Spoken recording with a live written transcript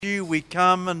we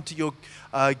come into your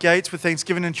gates with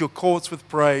thanksgiving, into your courts with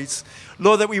praise.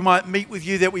 Lord, that we might meet with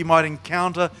you, that we might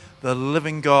encounter the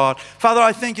living God. Father,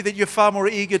 I thank you that you're far more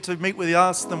eager to meet with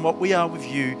us than what we are with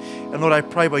you. And Lord, I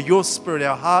pray by your Spirit,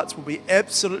 our hearts will be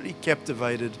absolutely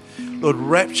captivated. Lord,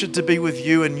 raptured to be with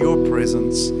you in your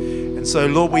presence. And so,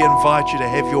 Lord, we invite you to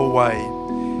have your way.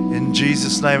 In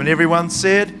Jesus' name. And everyone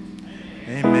said,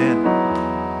 Amen.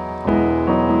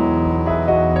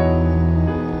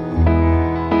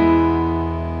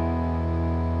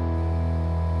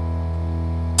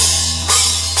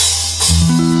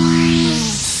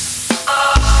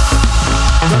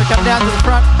 Come down to the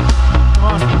front. Come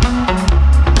on.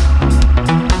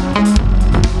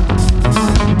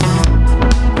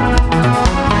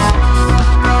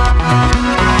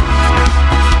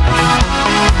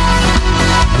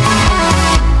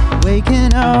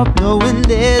 Waking up knowing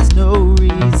there's no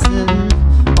reason.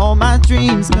 All my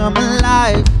dreams come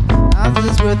alive.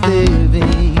 Nothing's worth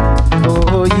living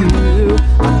for you.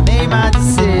 I made my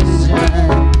decision.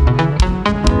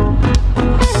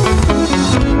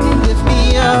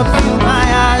 Fill my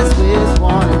eyes with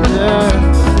wonder.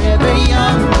 Forever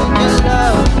young in your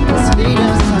love, this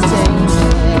freedom's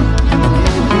untainted.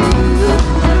 With you,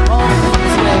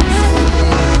 moments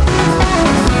wasted.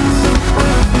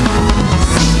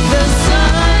 See the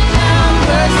sun now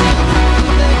bursting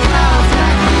through the clouds,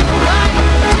 black and white,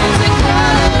 turns a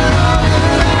color all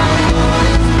around. All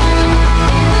is blue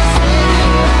in the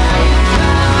Savior I am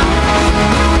found.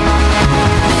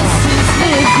 This is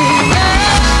living life.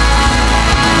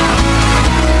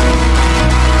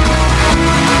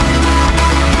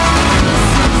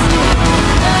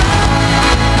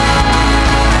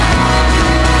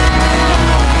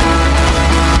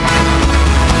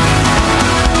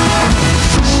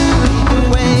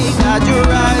 God, you're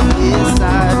right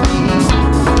beside me.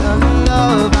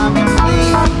 Love, I'm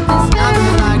complete. There's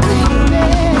nothing like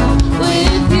dreaming.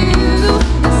 With you,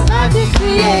 it's life you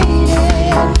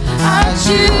created. I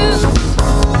choose.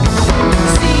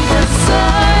 See the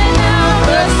sun now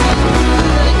bursting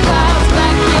through the clouds,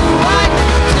 black and white,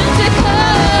 turn to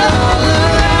color all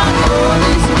around. All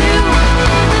is new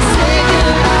in the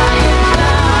Savior I am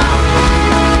found.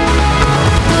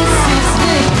 This is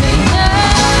living now.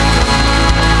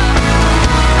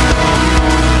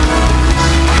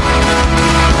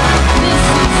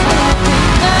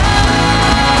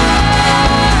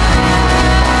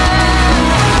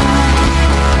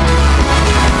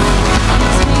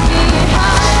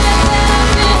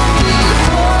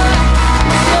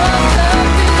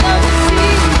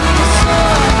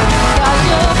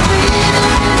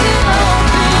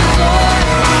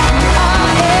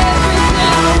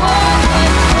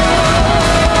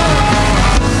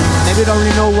 Maybe you don't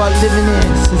really know what living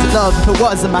is. Is it love? If it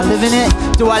was, am I living it?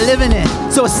 Do I live in it?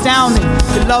 So astounding.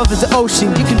 The love is the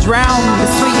ocean. You can drown in the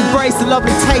sweet embrace, the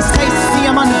lovely taste. Taste to see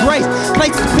I'm under grace.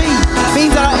 Place to be.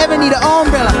 Means that I ever need an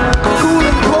umbrella. Cool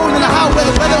and cold in the hot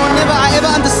weather. Whether or never I ever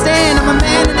understand. I'm a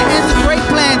man in the hands of great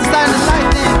plans. Starting a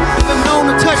life then. Never known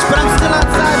or touched, but I'm still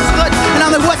outside the slut. And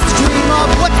I'm like, what's the dream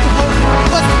of? What's the hope?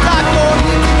 What's the die for?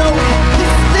 You know, this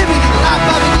is living in the life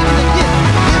I've been given a gift.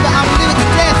 Never I'm living to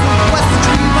death. What's the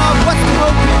dream of? What's the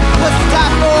hope? What's the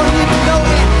die for? You know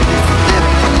it. This is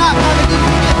living in the life I've been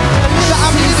given a gift. Never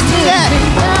I'm living to death.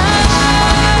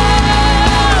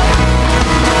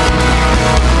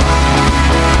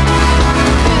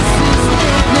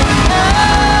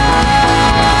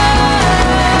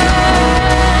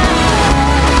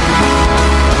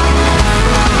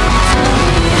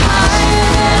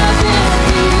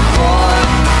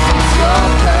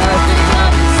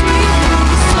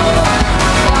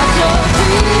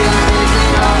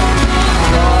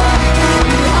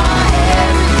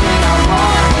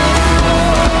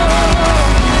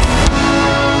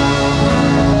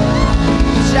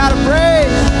 Shout of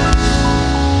praise.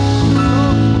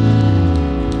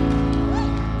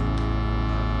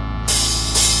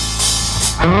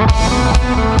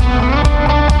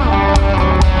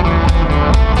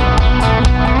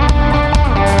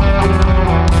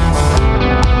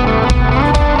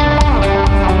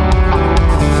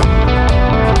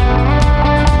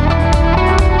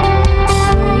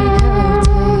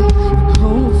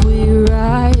 Hope we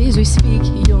rise, we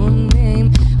speak your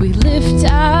name, we lift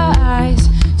our eyes,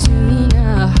 tune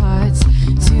our hearts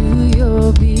to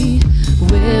your beat.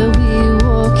 Where we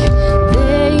walk,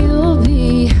 there you'll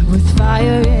be, with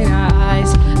fire in our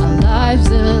eyes, our lives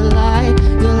alight,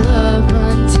 your love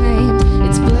untamed,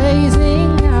 it's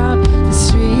blazing out, the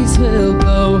streets will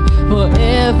glow,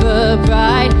 forever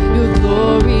bright, your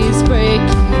glory's breaking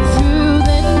through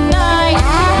the night.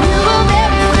 You will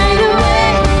never fade away,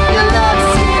 your love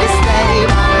is here to stay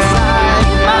by my side,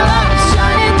 my life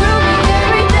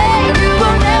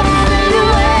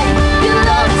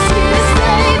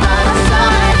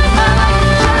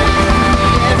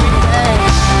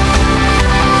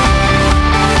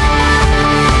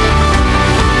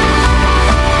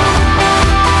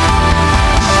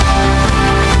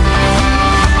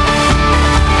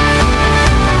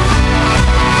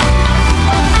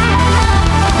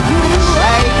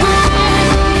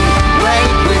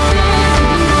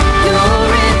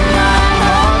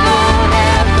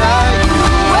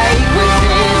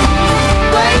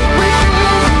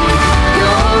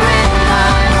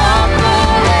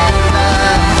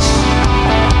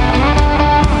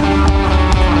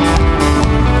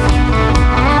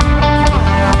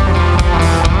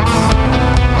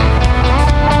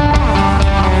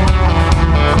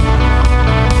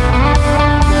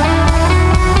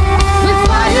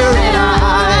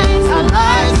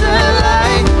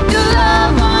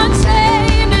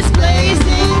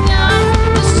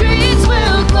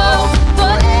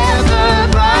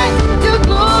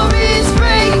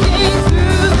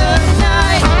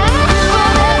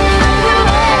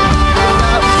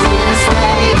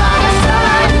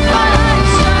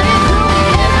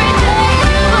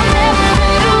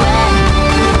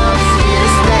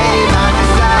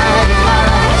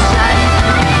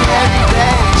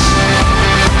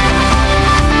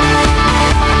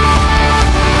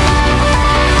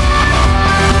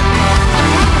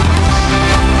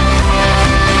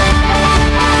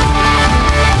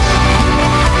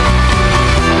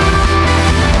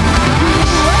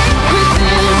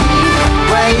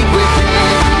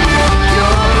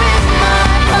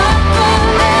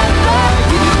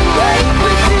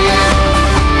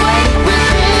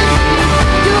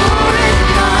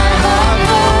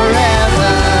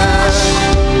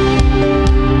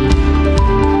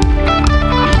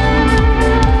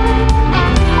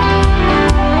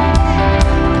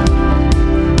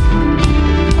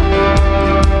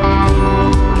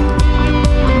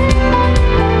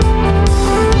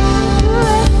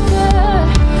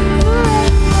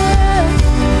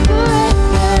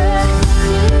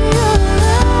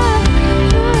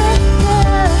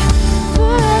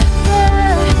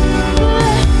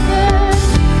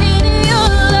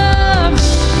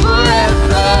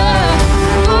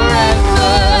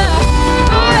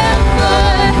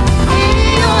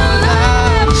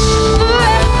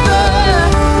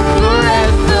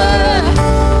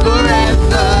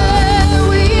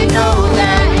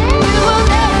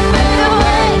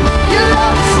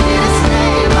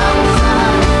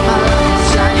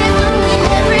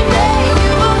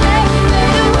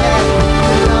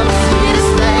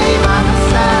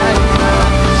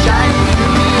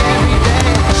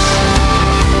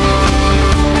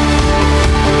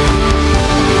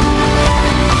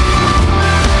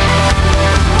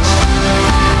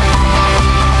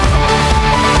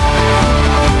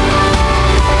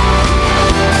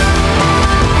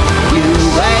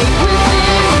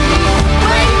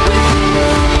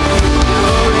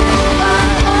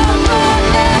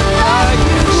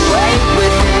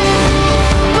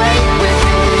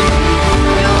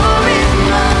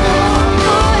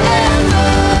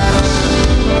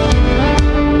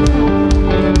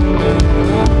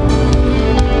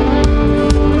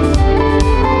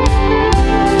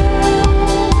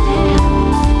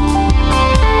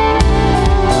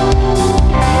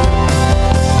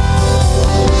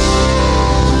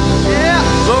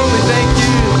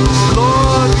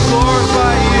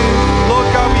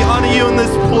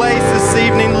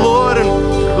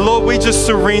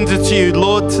surrender to you.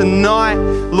 Lord, tonight,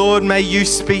 Lord, may you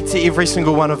speak to every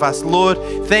single one of us. Lord,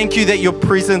 thank you that your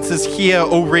presence is here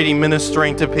already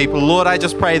ministering to people. Lord, I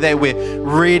just pray that we're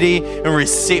ready and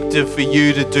receptive for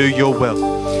you to do your will.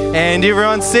 And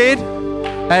everyone said,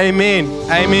 amen,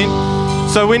 amen.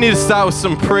 So we need to start with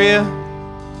some prayer.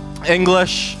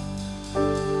 English.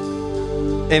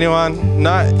 Anyone?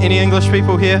 No? Any English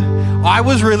people here? I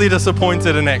was really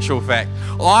disappointed in actual fact.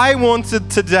 I wanted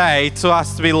today to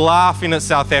us to be laughing at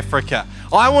South Africa.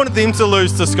 I wanted them to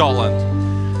lose to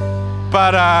Scotland.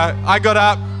 But I got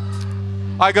up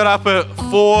at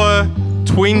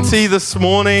 4:20 this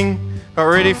morning, got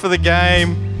ready for the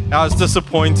game. I was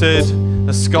disappointed.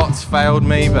 The Scots failed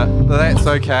me, but that's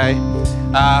okay.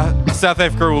 South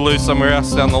Africa will lose somewhere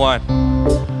else down the line.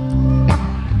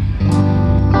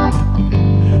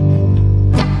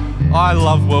 I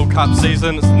love World Cup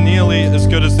season. It's nearly as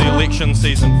good as the election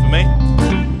season for me.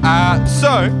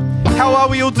 So, how are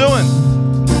we all doing?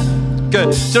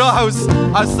 Good. Do you know, I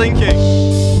was thinking,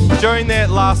 during that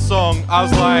last song, I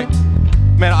was like,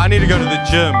 man, I need to go to the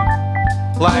gym.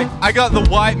 Like, I got the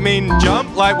white men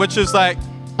jump, like, which is like,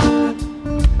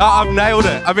 I've nailed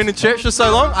it. I've been in church for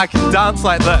so long, I can dance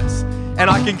like this. And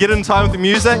I can get in time with the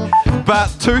music. But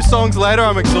 2 songs later,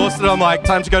 I'm exhausted. I'm like,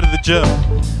 time to go to the gym.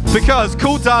 Because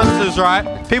cool dancers,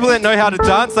 right? People that know how to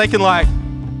dance, they can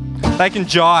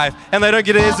jive. And they don't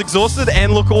get as exhausted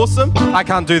and look awesome. I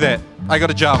can't do that. I got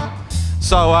to jump.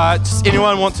 So just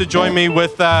anyone want to join me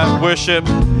with worship,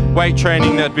 weight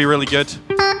training, that'd be really good.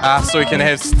 So we can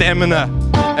have stamina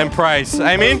and praise.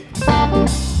 Amen?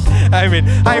 Amen.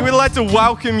 Hey, we'd like to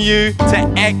welcome you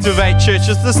to Activate Church.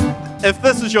 If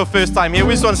this is your first time here,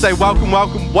 we just want to say welcome,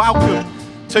 welcome, welcome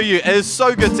to you. It is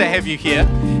so good to have you here.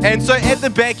 And so at the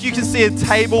back, you can see a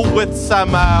table with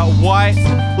some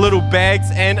white little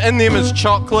bags, and in them is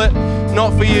chocolate.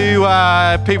 Not for you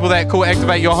people that call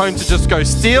Activate your home to just go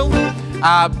steal,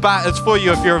 but it's for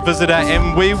you if you're a visitor,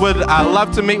 and we would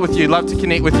love to meet with you, love to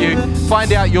connect with you,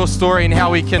 find out your story and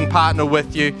how we can partner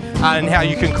with you and how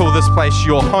you can call this place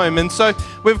your home. And so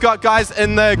we've got guys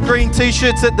in the green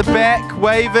t-shirts at the back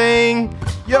waving,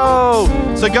 yo!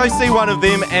 So go see one of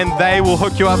them and they will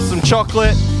hook you up some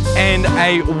chocolate and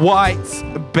a white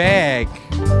bag.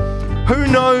 Who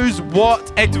knows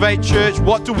what Activate Church,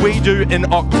 what do we do in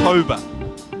October?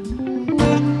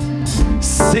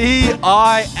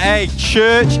 CIA,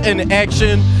 Church in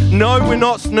Action. No, we're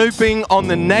not snooping on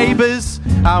the neighbors.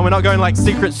 We're not going like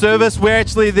Secret Service. We're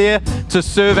actually there to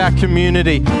serve our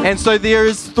community. And so there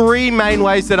is 3 main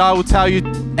ways that I will tell you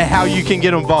how you can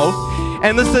get involved.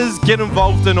 And this is get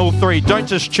involved in all 3. Don't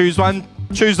just choose one.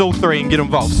 Choose all 3 and get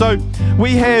involved. So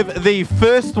we have the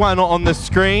first one on the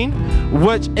screen,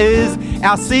 which is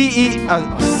our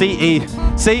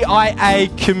CIA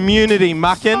community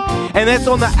muckin', and that's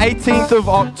on the 18th of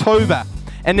October.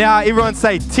 And now everyone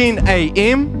say 10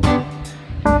 a.m.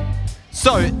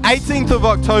 So 18th of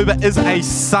October is a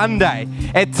Sunday.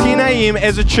 At 10 a.m.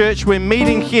 as a church, we're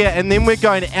meeting here, and then we're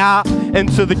going out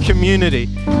into the community.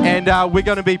 And we're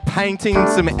going to be painting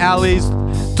some alleys,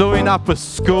 doing up a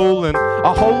school, and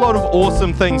a whole lot of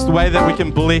awesome things, the way that we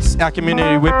can bless our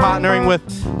community. We're partnering with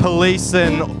police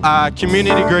and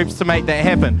community groups to make that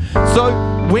happen. So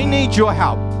we need your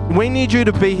help. We need you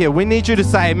to be here. We need you to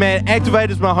say, man, Activate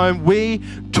is my home. We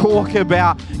talk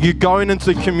about you going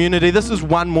into the community. This is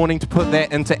one morning to put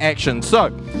that into action.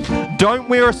 So don't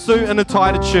wear a suit and a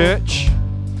tie to church.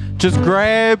 Just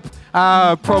grab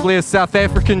probably a South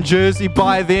African jersey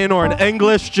by then, or an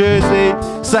English jersey,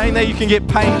 saying that you can get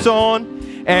paint on,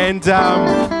 and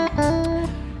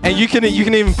you can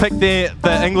even pick the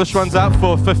English ones up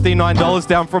for $59,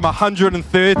 down from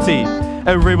 $130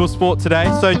 at Rebel Sport today.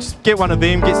 So just get one of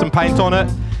them, get some paint on it,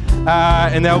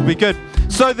 and that will be good.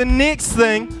 So the next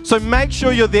thing, so make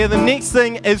sure you're there. The next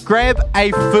thing is grab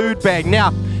a food bag.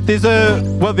 Now,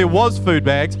 there was food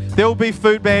bags. There will be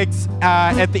food bags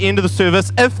at the end of the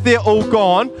service. If they're all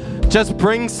gone, just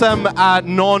bring some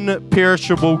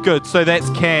non-perishable goods. So that's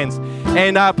cans.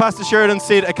 And Pastor Sheridan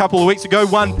said a couple of weeks ago,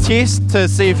 one test to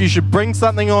see if you should bring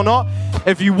something or not.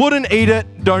 If you wouldn't eat it,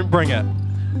 don't bring it.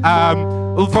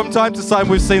 From time to time,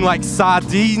 we've seen like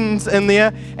sardines in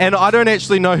there, and I don't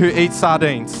actually know who eats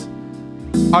sardines.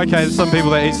 Okay, there's some people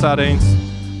that eat sardines.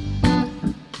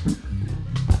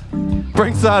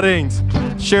 Bring sardines.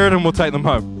 Sheridan will take them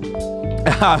home.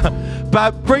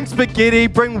 But bring spaghetti,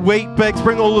 bring wheat bix,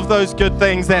 bring all of those good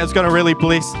things that is going to really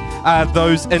bless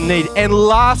those in need. And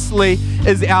lastly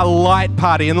is our light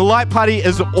party. And the light party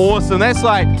is awesome. That's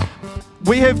like,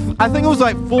 I think it was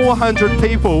like 400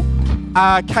 people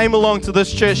came along to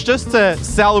this church just to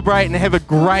celebrate and have a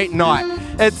great night.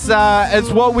 It's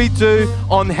what we do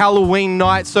on Halloween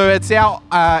night. So it's our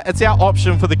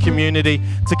option for the community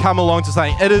to come along to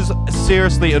something. It is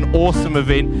seriously an awesome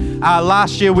event.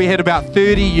 Last year we had about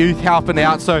 30 youth helping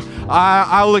out. So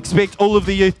I will expect all of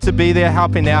the youth to be there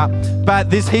helping out.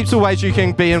 But there's heaps of ways you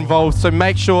can be involved. So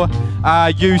make sure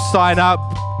you sign up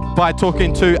by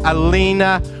talking to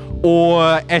Alina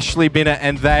or Ashley Bennett,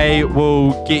 and they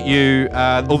will get you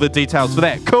all the details for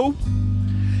that. Cool?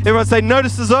 Everyone say,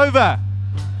 notice is over.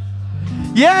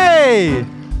 Yay!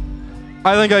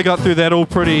 I think I got through that all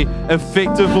pretty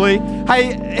effectively.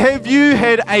 Hey, have you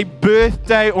had a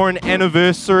birthday or an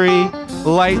anniversary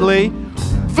lately?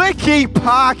 Vicky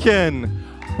Parkin!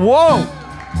 Whoa!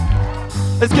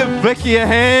 Let's give Vicky a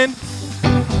hand.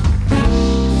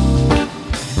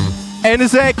 And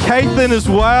is that Kathan as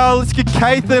well? Let's give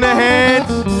Kathan a hand.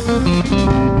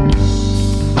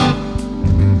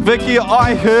 Vicky,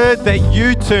 I heard that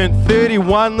you turned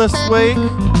 31 this week.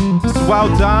 So well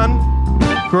done.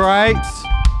 Great.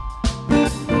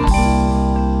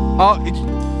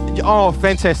 Oh,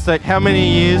 fantastic. How many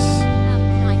years?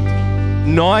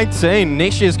 19.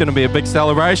 Next year's going to be a big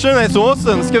celebration. That's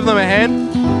awesome. Let's give them a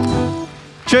hand.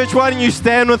 Church, why don't you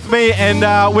stand with me, and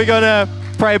we're going to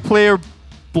pray a prayer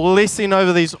blessing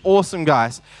over these awesome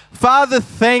guys. Father,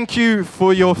 thank you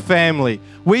for your family.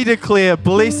 We declare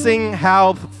blessing,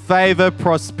 health, favor,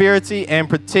 prosperity, and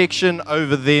protection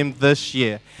over them this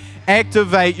year.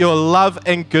 Activate your love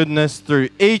and goodness through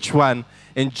each one.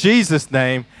 In Jesus'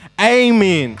 name,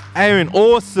 amen. Amen.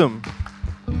 Awesome.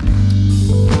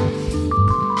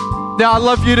 Now, I'd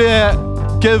love you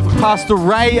to give Pastor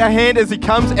Ray a hand as he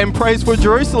comes and prays for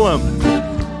Jerusalem.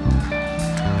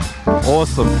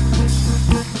 Awesome.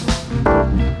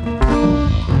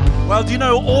 Well, do you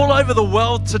know, all over the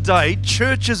world today,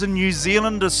 churches in New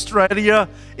Zealand, Australia,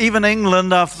 even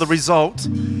England after the result,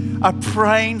 are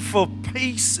praying for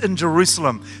peace in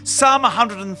Jerusalem. Psalm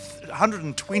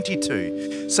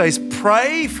 122 says,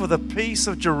 pray for the peace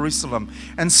of Jerusalem.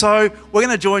 And so we're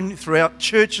going to join throughout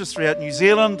churches throughout New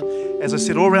Zealand, as I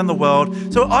said, all around the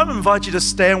world. So I invite you to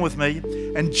stand with me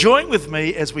and join with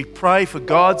me as we pray for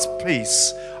God's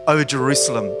peace over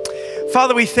Jerusalem.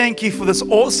 Father, we thank you for this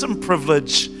awesome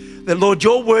privilege that, Lord,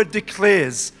 your word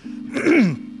declares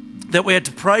that we are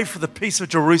to pray for the peace of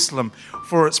Jerusalem,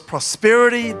 for its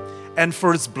prosperity and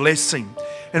for its blessing.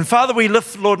 And Father, we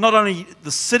lift, Lord, not only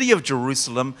the city of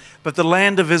Jerusalem, but the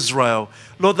land of Israel.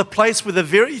 Lord, the place where the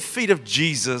very feet of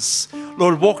Jesus,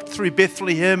 Lord, walked through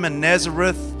Bethlehem and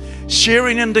Nazareth,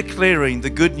 sharing and declaring the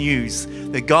good news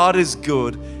that God is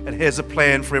good and has a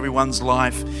plan for everyone's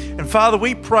life. And Father,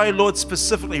 we pray, Lord,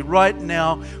 specifically right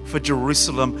now for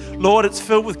Jerusalem. Lord, it's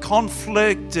filled with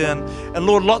conflict and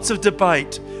Lord, lots of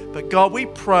debate. But God, we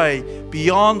pray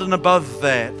beyond and above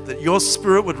that, that your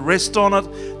Spirit would rest on it,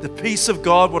 the peace of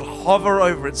God would hover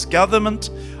over its government,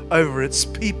 over its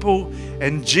people,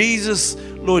 and Jesus,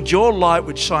 Lord, your light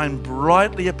would shine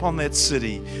brightly upon that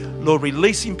city. Lord,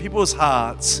 releasing people's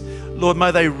hearts. Lord,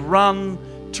 may they run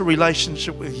to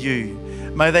relationship with you.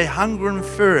 May they hunger and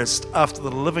thirst after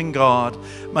the living God.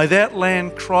 May that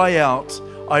land cry out,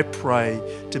 I pray,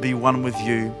 to be one with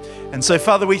you. And so,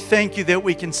 Father, we thank you that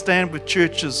we can stand with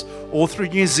churches all through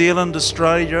New Zealand,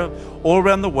 Australia, all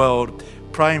around the world,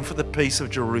 praying for the peace of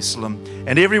Jerusalem.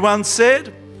 And everyone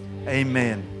said,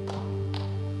 amen.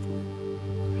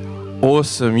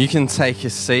 Awesome. You can take your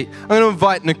seat. I'm going to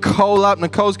invite Nicole up.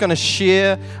 Nicole's going to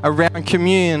share around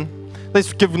communion.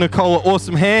 Let's give Nicole an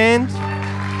awesome hand.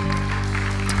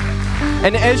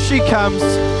 And as she comes,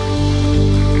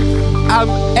 at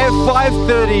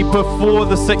 5:30 before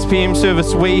the 6 p.m.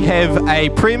 service, we have a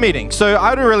prayer meeting. So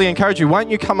I would really encourage you, why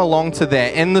don't you come along to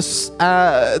that? And this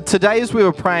today as we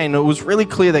were praying, it was really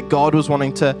clear that God was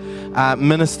wanting to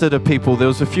minister to people. There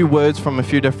was a few words from a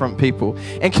few different people.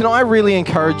 And can I really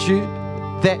encourage you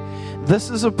that this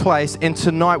is a place, and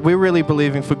tonight we're really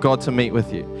believing for God to meet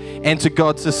with you and to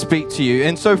God to speak to you.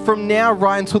 And so from now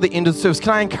right until the end of the service,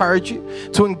 can I encourage you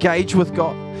to engage with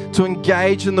God, to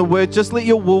engage in the Word? Just let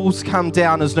your walls come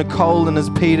down as Nicole and as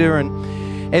Peter,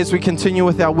 and as we continue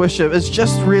with our worship, is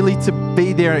just really to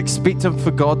be there and expectant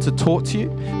for God to talk to you.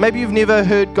 Maybe you've never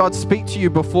heard God speak to you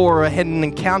before or had an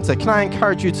encounter. Can I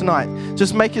encourage you tonight?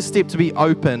 Just make a step to be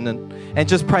open and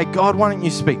just pray, God, why don't you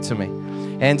speak to me?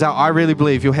 And I really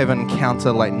believe you'll have an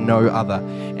encounter like no other.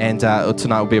 And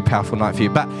tonight will be a powerful night for you.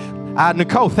 But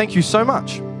Nicole, thank you so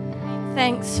much.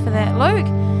 Thanks for that, Luke.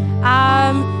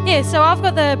 So I've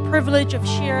got the privilege of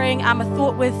sharing a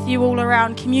thought with you all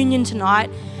around communion tonight.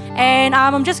 And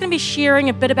I'm just going to be sharing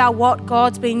a bit about what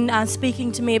God's been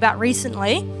speaking to me about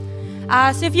recently.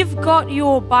 So if you've got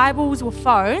your Bibles or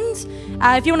phones,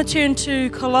 If you want to turn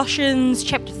to Colossians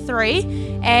chapter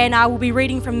 3, and I will be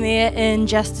reading from there in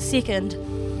just a second.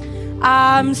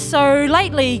 So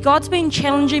lately, God's been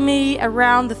challenging me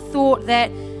around the thought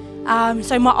that,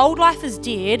 so my old life is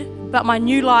dead, but my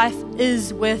new life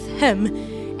is with Him.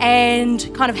 And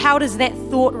kind of how does that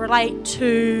thought relate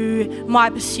to my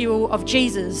pursuit of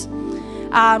Jesus?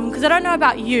 Because I don't know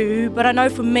about you, but I know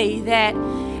for me that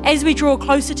as we draw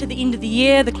closer to the end of the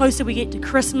year, the closer we get to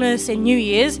Christmas and New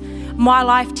Year's, my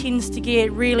life tends to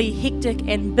get really hectic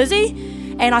and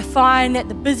busy. And I find that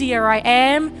the busier I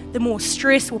am, the more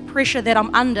stress or pressure that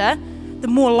I'm under, the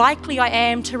more likely I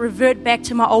am to revert back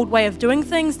to my old way of doing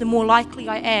things, the more likely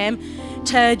I am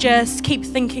to just keep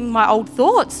thinking my old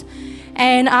thoughts.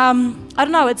 And I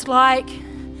don't know, it's like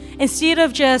instead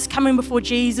of just coming before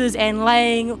Jesus and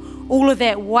laying all of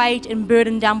that weight and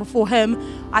burden down before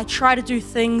Him, I try to do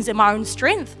things in my own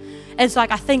strength. It's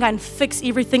like I think I can fix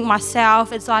everything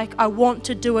myself. It's like I want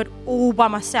to do it all by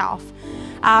myself.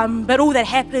 But all that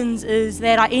happens is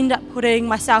that I end up putting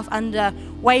myself under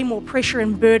way more pressure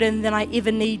and burden than I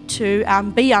ever need to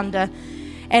be under.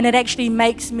 And it actually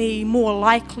makes me more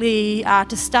likely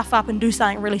to stuff up and do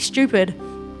something really stupid.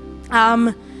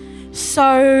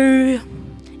 So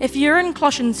if you're in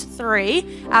Colossians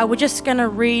 3, we're just going to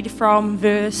read from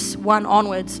verse 1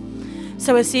 onwards.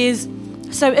 So it says,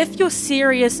 "So if you're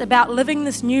serious about living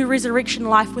this new resurrection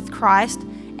life with Christ,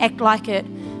 act like it.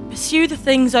 Pursue the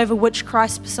things over which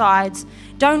Christ presides.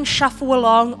 Don't shuffle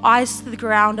along, eyes to the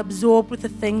ground, absorbed with the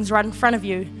things right in front of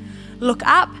you. Look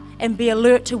up and be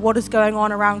alert to what is going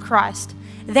on around Christ.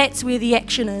 That's where the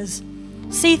action is.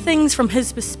 See things from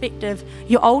His perspective.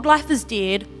 Your old life is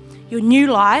dead. Your new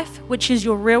life, which is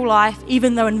your real life,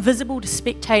 even though invisible to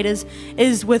spectators,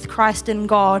 is with Christ in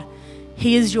God.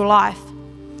 He is your life."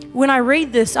 When I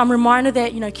read this, I'm reminded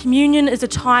that, communion is a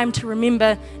time to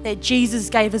remember that Jesus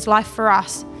gave His life for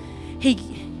us.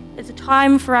 It's a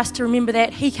time for us to remember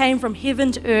that He came from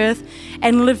heaven to earth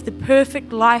and lived the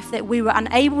perfect life that we were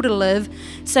unable to live,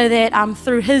 so that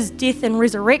through His death and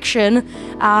resurrection,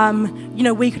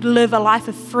 we could live a life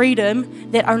of freedom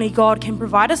that only God can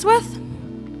provide us with.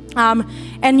 Our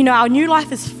new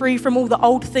life is free from all the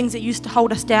old things that used to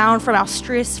hold us down, from our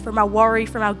stress, from our worry,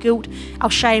 from our guilt, our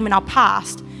shame, and our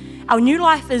past. Our new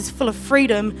life is full of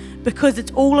freedom because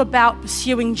it's all about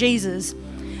pursuing Jesus.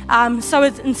 So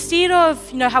it's instead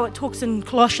of, how it talks in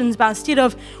Colossians, but instead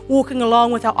of walking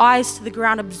along with our eyes to the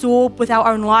ground, absorbed with our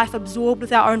own life, absorbed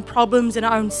with our own problems and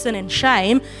our own sin and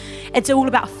shame, it's all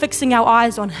about fixing our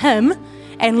eyes on Him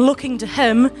and looking to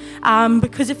Him,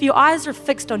 because if your eyes are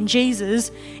fixed on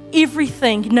Jesus,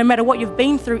 everything, no matter what you've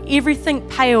been through, everything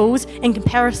pales in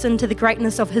comparison to the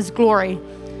greatness of His glory.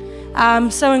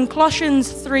 So in Colossians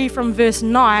 3 from verse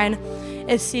 9,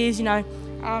 it says,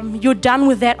 you're done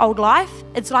with that old life.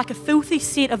 It's like a filthy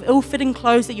set of ill-fitting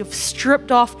clothes that you've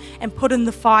stripped off and put in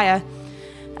the fire.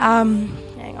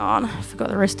 Hang on, I forgot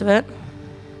the rest of it.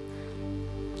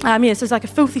 So it's like a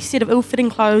filthy set of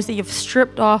ill-fitting clothes that you've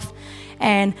stripped off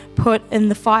and put in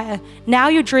the fire. Now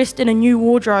you're dressed in a new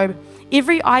wardrobe.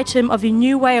 Every item of your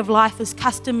new way of life is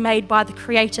custom made by the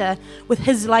Creator with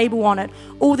His label on it.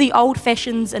 All the old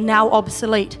fashions are now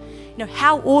obsolete.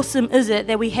 How awesome is it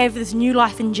that we have this new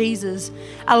life in Jesus,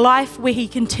 a life where He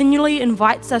continually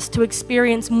invites us to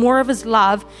experience more of His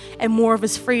love and more of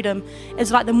His freedom.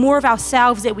 It's like the more of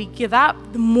ourselves that we give up,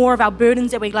 the more of our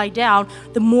burdens that we lay down,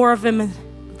 the more of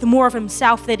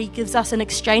Himself that He gives us in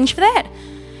exchange for that.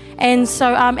 And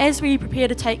so as we prepare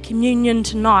to take communion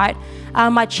tonight,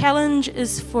 my challenge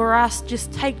is for us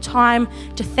just take time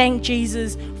to thank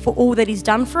Jesus for all that He's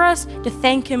done for us, to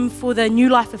thank Him for the new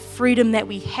life of freedom that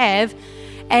we have,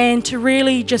 and to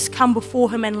really just come before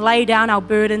Him and lay down our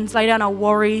burdens, lay down our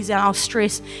worries and our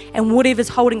stress and whatever's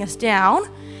holding us down,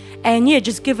 and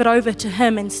just give it over to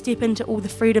Him and step into all the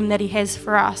freedom that He has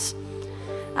for us.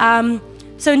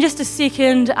 So in just a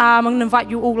second, I'm going to invite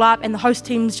you all up, and the host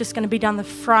team's just going to be down the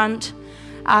front,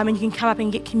 and you can come up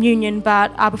and get communion.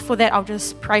 But before that, I'll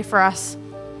just pray for us.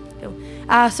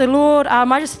 So Lord,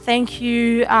 I just thank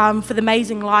You for the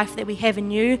amazing life that we have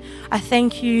in You. I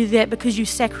thank You that because You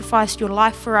sacrificed Your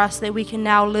life for us, that we can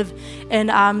now live in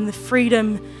the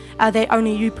freedom that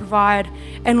only You provide.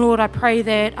 And Lord, I pray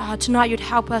that tonight You'd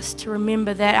help us to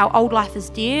remember that our old life is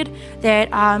dead, that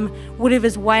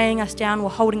whatever's weighing us down or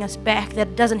holding us back, that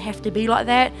it doesn't have to be like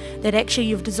that, that actually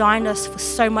You've designed us for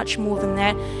so much more than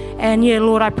that. And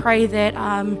Lord, I pray that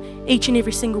each and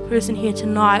every single person here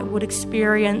tonight would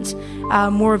experience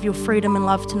more of Your freedom and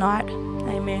love tonight.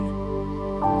 Amen.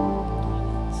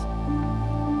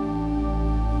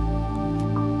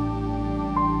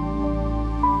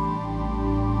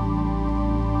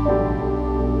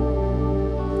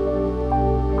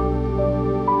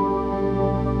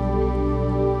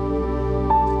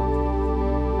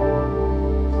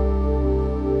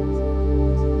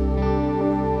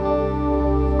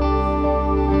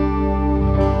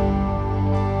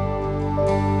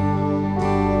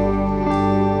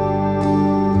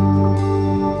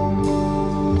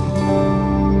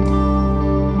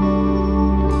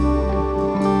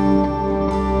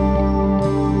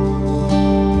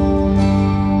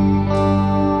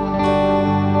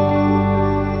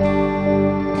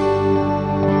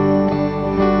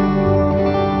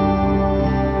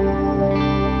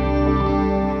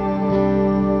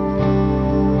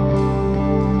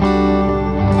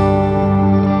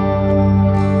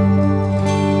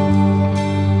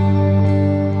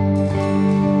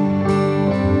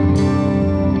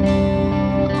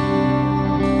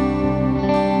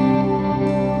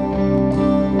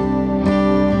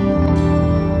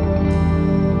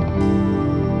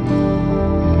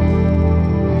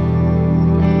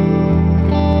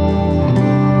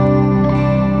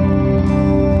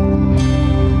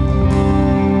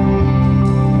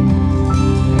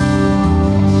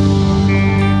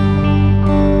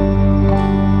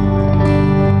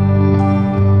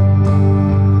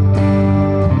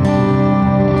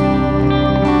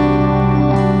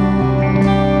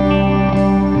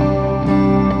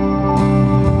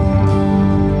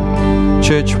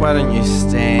 Church, why don't you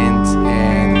stand,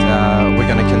 and we're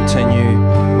going to continue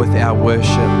with our worship.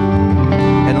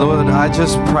 And Lord, I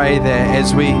just pray that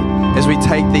as we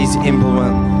take these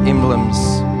emblems,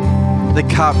 the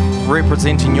cup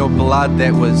representing your blood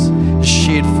that was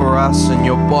shed for us and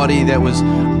your body that was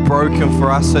broken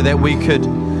for us so that we could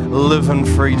live in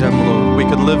freedom, Lord. We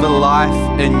could live a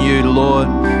life in you, Lord,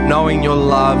 knowing your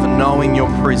love and knowing your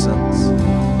presence.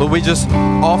 Lord, we just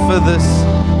offer this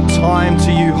time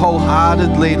to you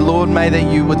wholeheartedly, Lord. May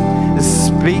that you would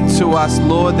speak to us,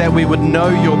 Lord, that we would know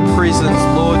your presence,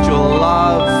 Lord, your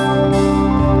love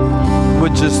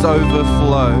would just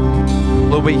overflow.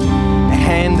 Lord, we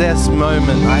hand this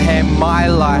moment, I hand my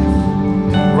life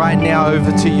right now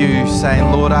over to you,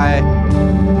 saying, Lord,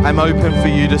 I'm open for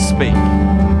you to speak.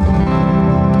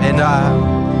 And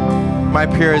my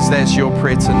prayer is that's your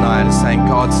prayer tonight, is saying,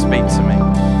 God, speak to me.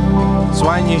 So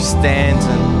why don't you stand,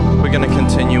 and we're going to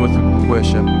continue with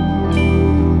worship.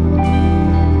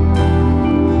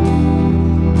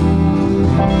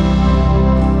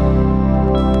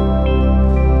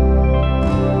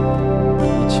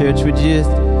 Church,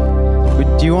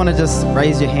 do you want to just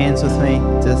raise your hands with me?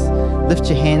 Just lift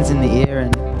your hands in the air,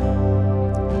 and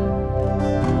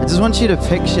I just want you to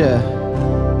picture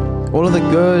all of the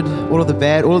good, all of the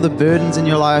bad, all of the burdens in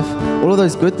your life, all of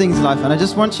those good things in life. And I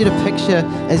just want you to picture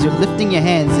as you're lifting your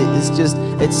hands,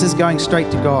 it's just going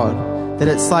straight to God. That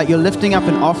it's like you're lifting up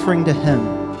an offering to Him,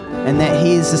 and that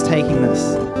He is just taking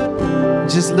this.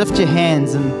 Just lift your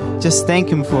hands and just thank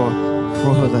Him for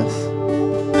all of this.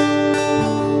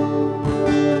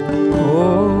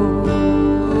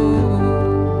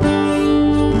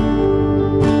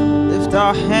 Lift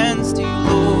our hands to you,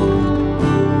 Lord.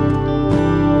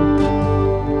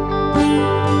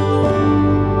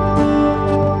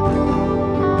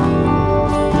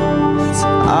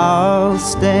 I'll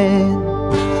stand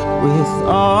with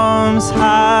arms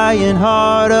high and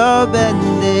heart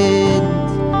abandoned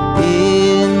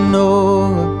in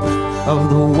awe of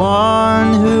the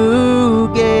one who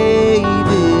gave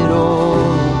it all.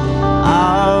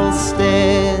 I'll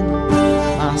stand,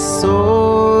 my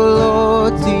soul,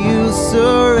 Lord, to you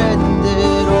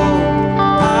surrendered.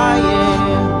 All I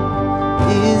am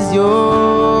is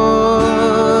yours.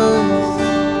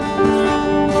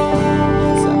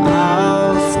 So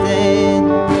I'll stand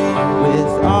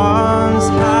with arms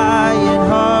high and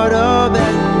heart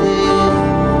abandoned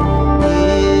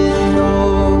in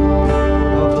awe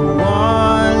of the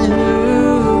one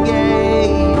who gave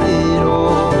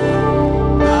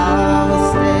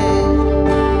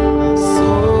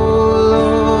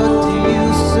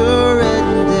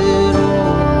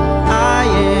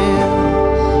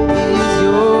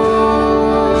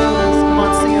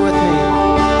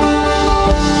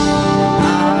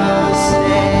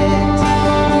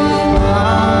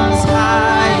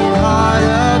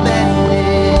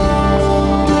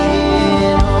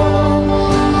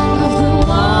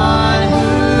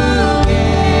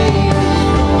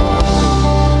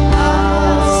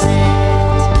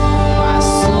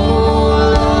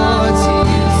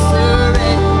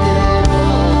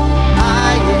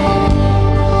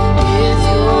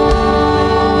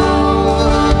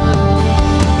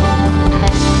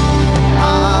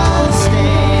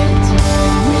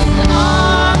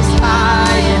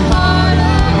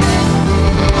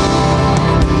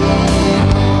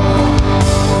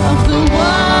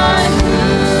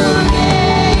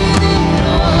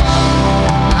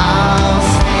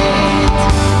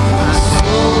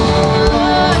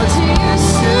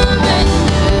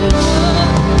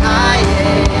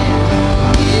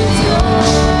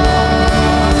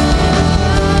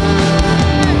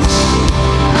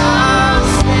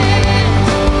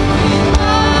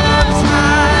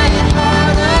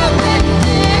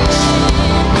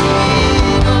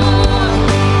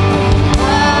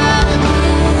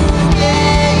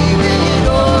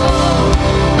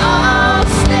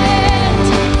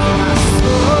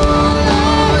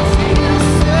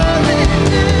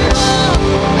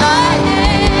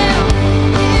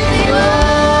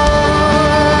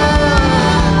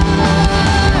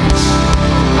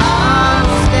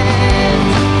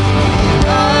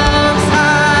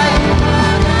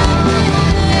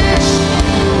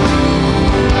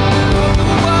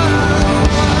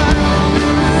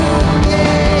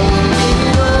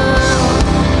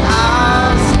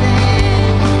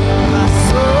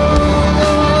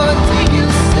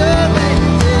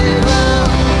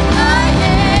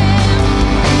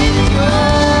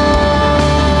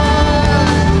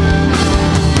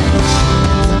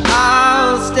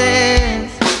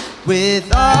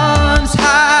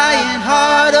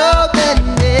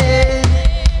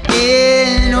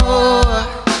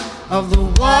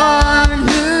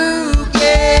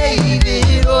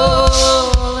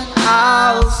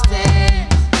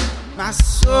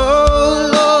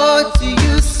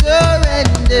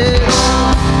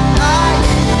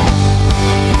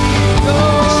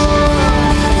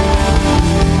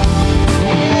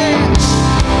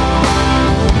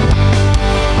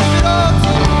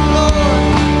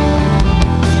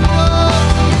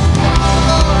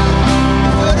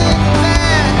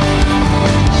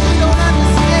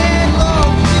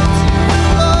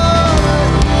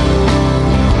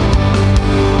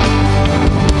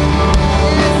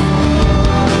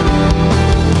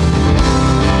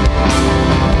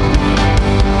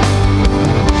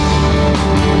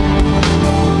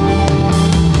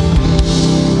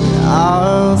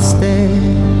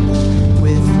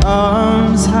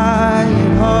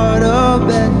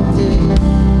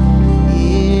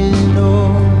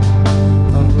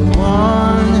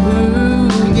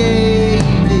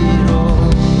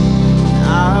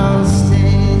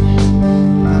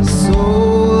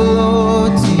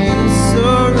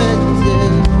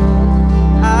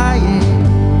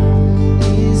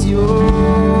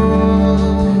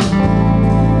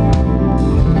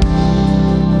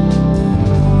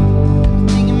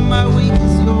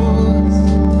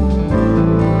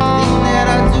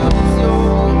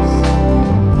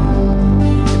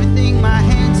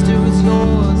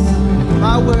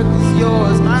work is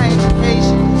yours, my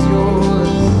education is yours.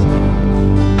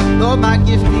 Lord, my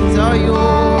giftings are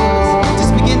yours.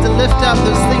 Just begin to lift up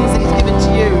those things that He's given to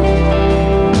you.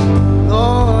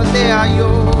 Lord, they are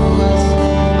yours.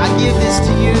 I give this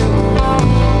to you.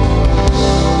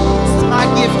 This is my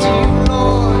gift to you,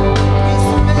 Lord. We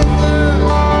surrender.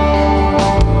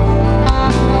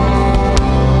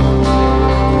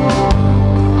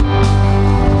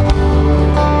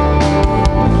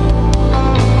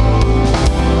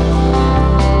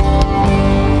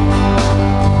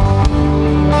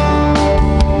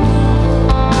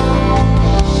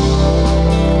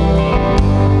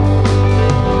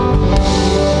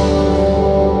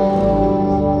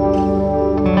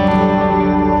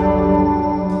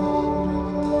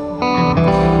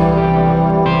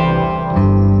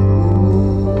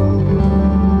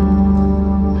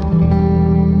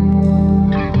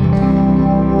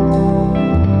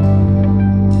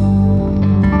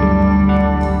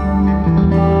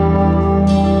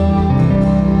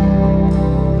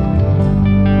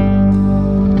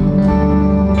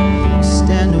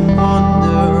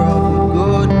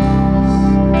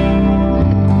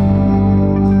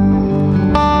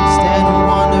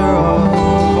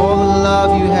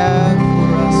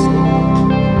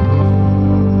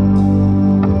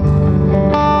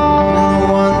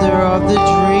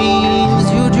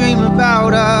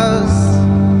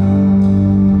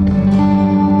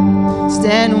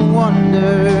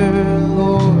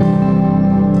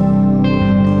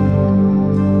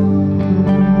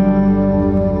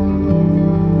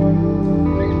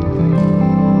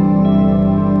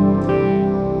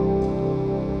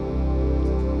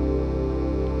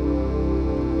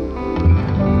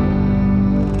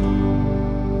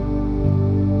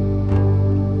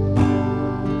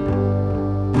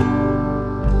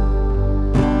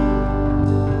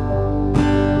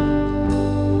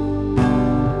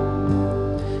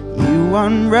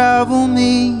 Unravel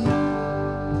me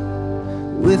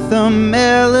with a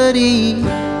melody.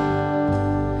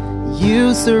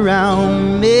 You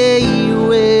surround me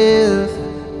with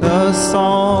a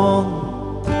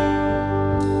song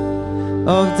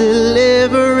of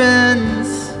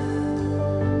deliverance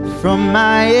from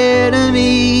my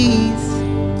enemies,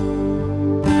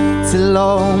 till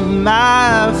all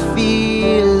my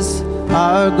fears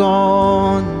are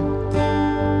gone.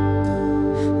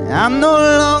 I'm no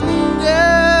longer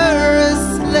a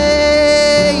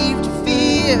slave to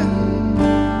fear.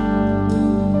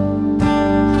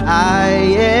 I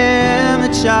am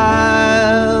a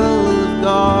child of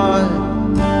God.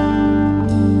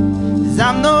 'Cause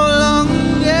I'm no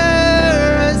longer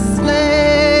a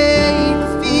slave to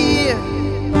fear.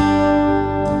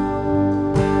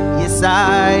 Yes,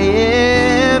 I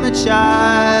am a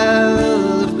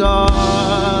child of God.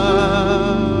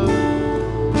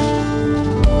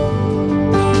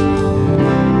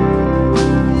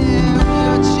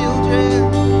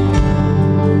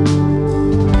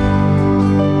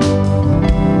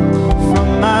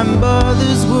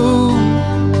 Mother's womb,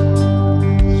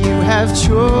 you have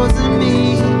chosen me.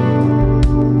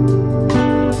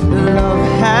 Love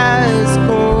has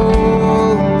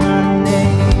called my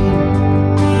name.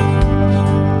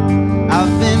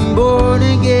 I've been born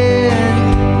again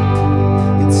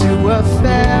into a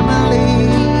family.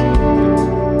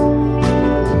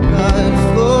 Blood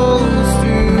flows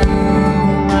through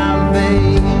my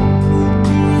veins.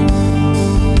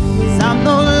 'Cause I'm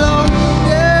no longer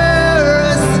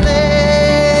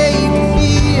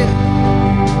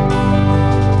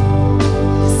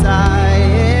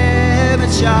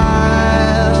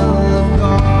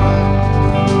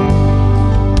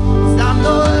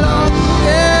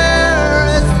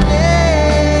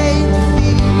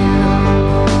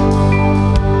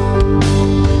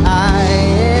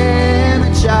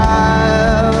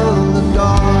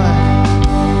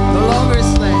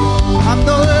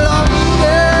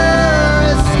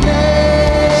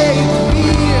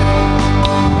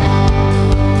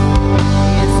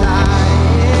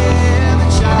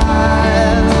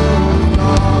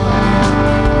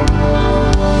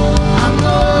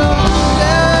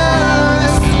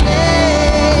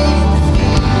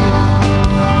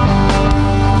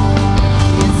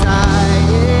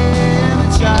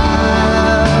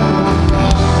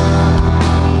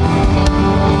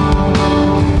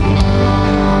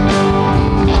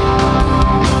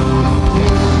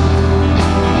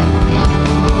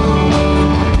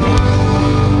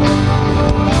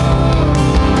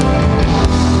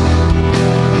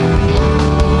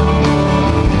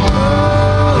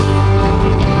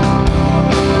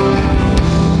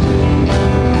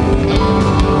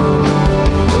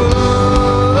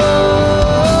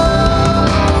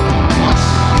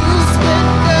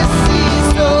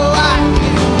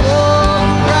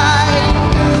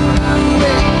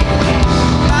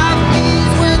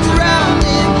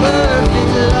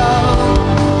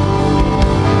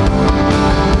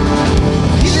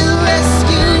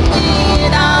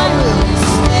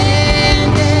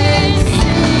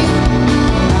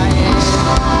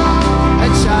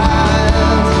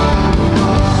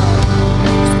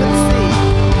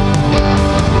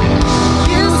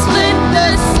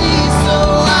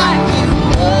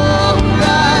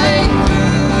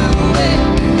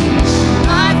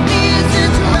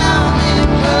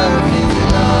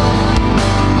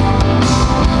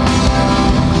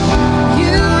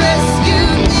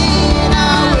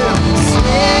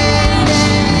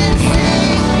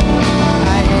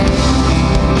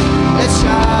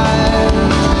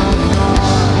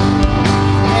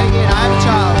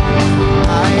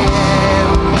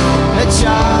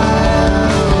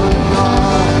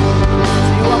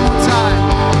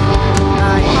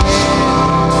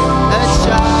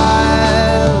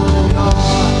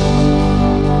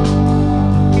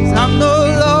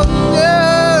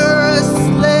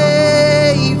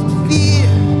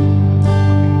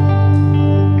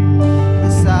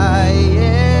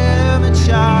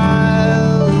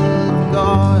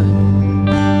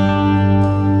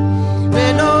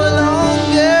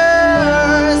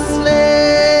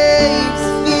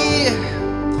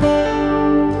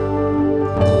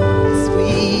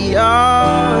we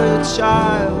are your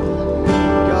child,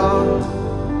 God.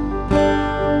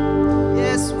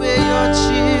 Yes, we're your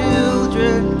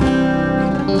children.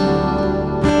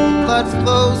 Your blood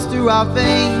flows through our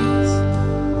veins.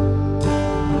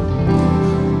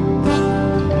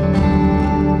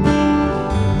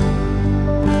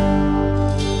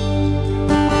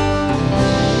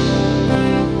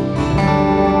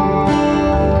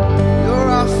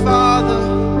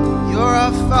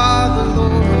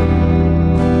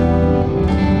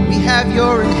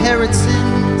 Your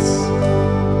inheritance.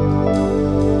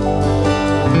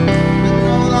 We're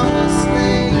no longer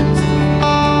slaves.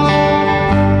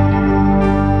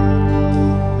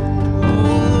 Oh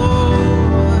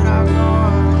Lord, our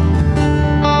God.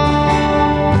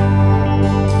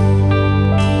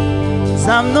 'Cause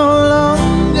I'm no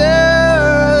longer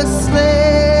a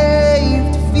slave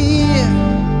to fear.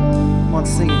 Come on,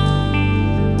 sing it.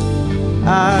 I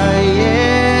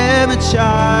am a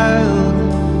child.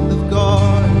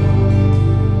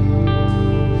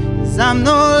 I'm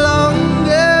no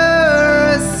longer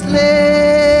a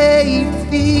slave to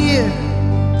fear.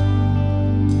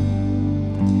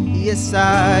 Yes,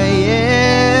 I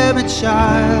am a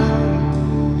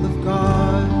child of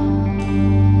God.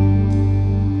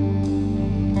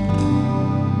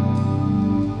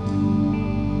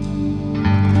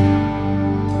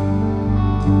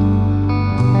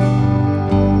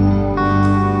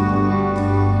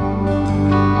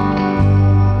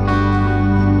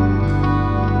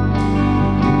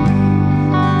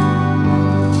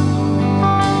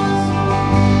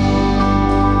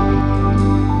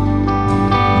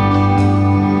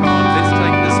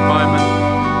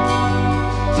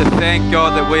 Thank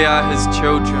God that we are His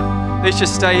children. Let's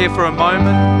just stay here for a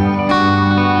moment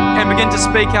and begin to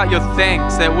speak out your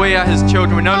thanks that we are His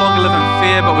children. We no longer live in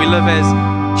fear, but we live as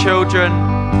children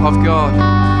of God.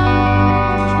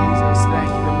 Jesus, thank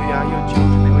you that we are your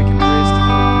children, that we can rest in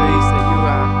your peace, that you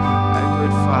are a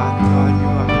good Father, God. You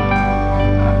are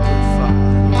a good Father.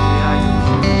 We are your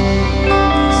children.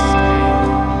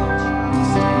 We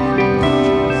stand,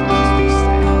 Jesus. We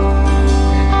stand.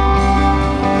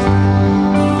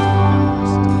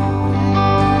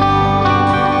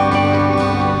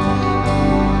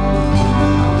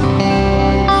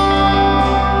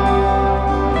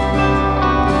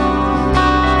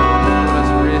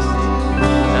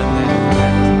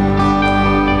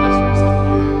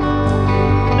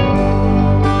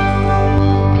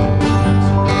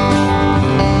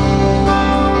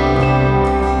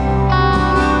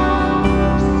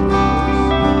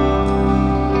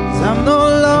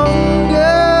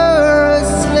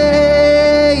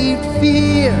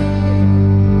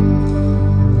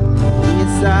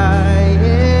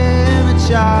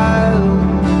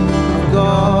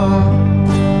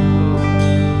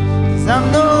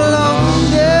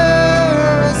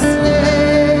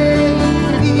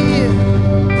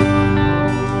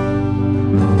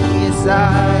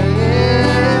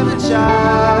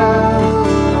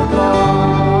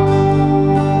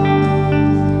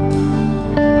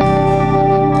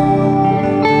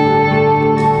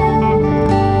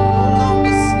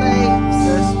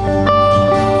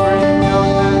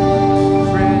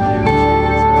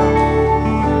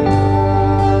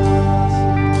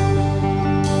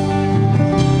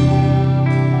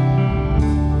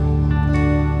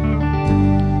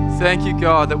 Thank you,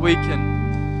 God, that we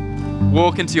can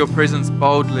walk into your presence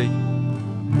boldly.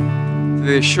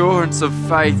 The assurance of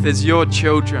faith as your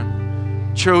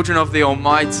children, children of the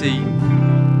Almighty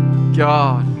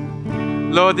God.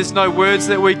 Lord, there's no words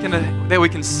that we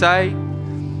can say.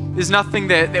 There's nothing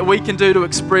that we can do to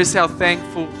express how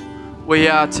thankful we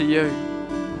are to you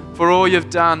for all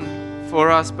you've done for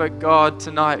us. But God,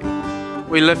 tonight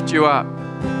we lift you up.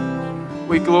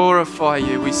 We glorify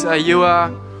you. We say you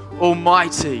are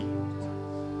almighty,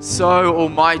 so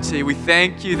almighty. We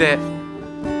thank you that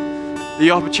the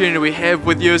opportunity we have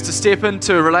with you is to step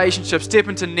into a relationship, step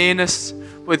into nearness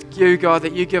with you, God,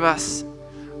 that you give us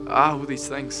all these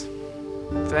things.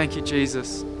 Thank you,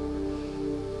 Jesus.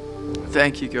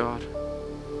 Thank you, God.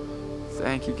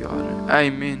 Thank you, God.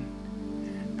 Amen.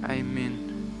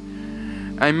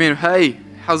 Amen. Amen. Hey,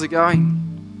 how's it going?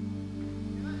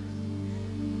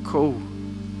 Cool.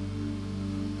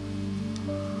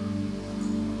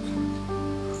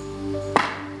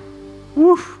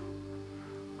 Woo.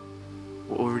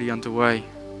 We're already underway.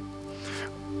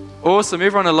 Awesome.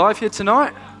 Everyone alive here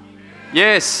tonight?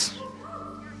 Yes.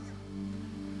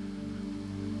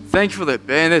 Thank you for that,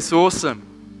 band. That's awesome.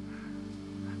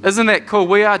 Isn't that cool?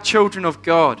 We are children of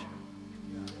God.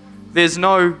 There's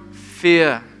no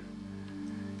fear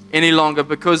any longer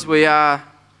because we are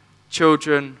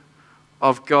children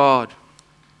of God.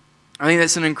 I think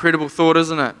that's an incredible thought,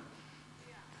 isn't it?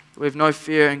 We have no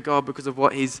fear in God because of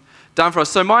what He's done for us.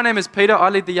 So my name is Peter. I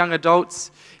lead the young adults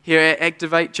here at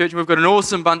Activate Church. We've got an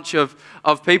awesome bunch of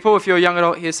people. If you're a young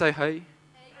adult here, say hey.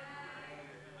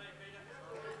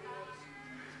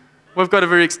 We've got a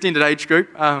very extended age group.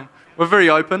 We're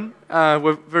very open.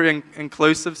 We're very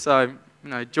inclusive. So,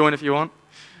 join if you want.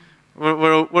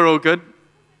 We're all good.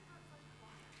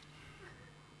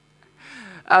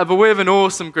 But we have an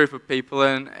awesome group of people,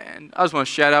 and I just want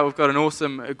to shout out, we've got an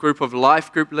awesome group of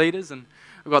life group leaders, and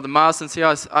we've got the Marsons here.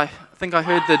 I think I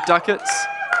heard the Duckets.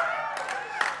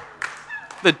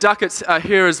 The Duckets are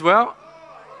here as well.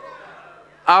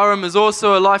 Aram is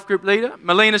also a life group leader.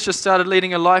 Melina's just started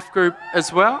leading a life group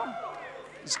as well.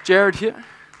 Is Jared here?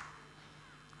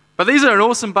 But these are an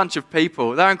awesome bunch of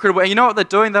people. They're incredible. And you know what they're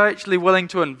doing? They're actually willing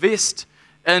to invest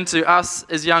into us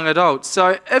as young adults.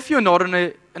 So if you're not in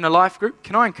a life group,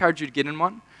 can I encourage you to get in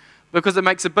one? Because it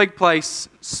makes a big place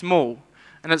small.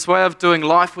 And it's a way of doing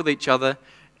life with each other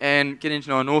and getting to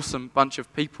know an awesome bunch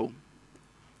of people.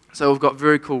 So we've got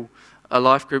very cool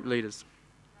life group leaders.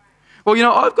 Well,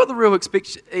 I've got the real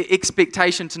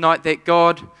expectation tonight that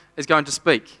God is going to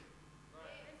speak.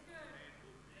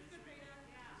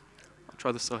 I'll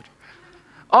try this side.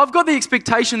 I've got the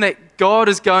expectation that God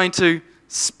is going to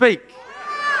speak.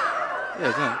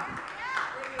 Yeah, don't it?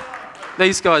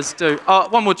 These guys do.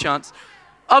 One more chance.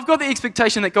 I've got the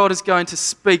expectation that God is going to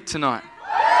speak tonight.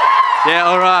 Yeah,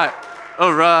 all right.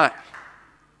 All right.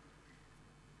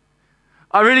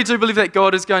 I really do believe that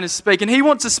God is going to speak, and He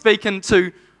wants to speak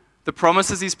into the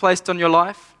promises He's placed on your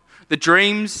life, the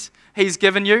dreams He's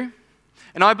given you.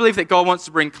 And I believe that God wants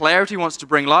to bring clarity, He wants to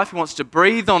bring life, He wants to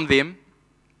breathe on them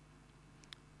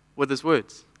with His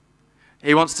words.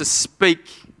 He wants to speak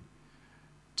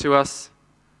to us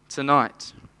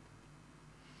tonight.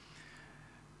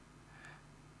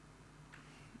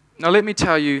 Now let me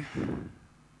tell you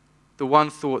the one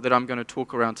thought that I'm going to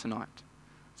talk around tonight.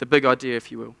 The big idea,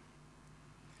 if you will.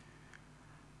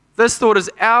 This thought is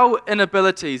our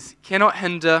inabilities cannot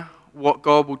hinder what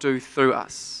God will do through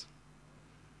us.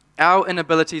 Our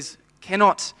inabilities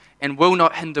cannot and will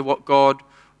not hinder what God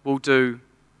will do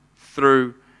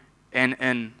through and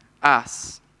in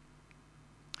us.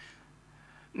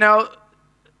 Now,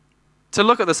 to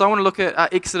look at this, I want to look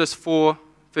at Exodus 4,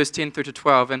 verse 10 through to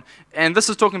 12. And this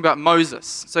is talking about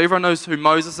Moses. So everyone knows who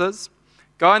Moses is.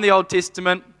 Guy in the Old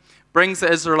Testament brings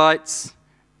the Israelites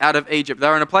out of Egypt.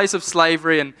 They're in a place of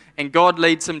slavery, and God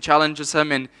leads him, challenges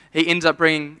him, and he ends up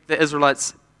bringing the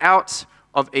Israelites out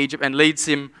of Egypt and leads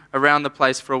them around the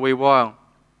place for a wee while.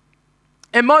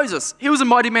 And Moses, he was a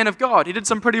mighty man of God. He did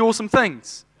some pretty awesome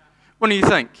things. What do you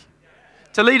think?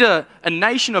 To lead a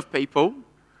nation of people,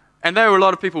 and there were a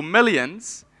lot of people,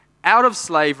 millions, out of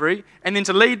slavery, and then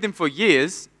to lead them for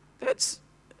years, that's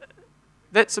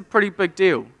a pretty big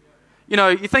deal.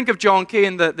 You think of John Key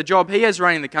and the job he has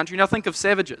running the country. Now think of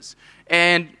Savages.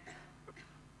 And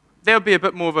that would be a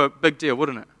bit more of a big deal,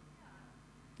 wouldn't it?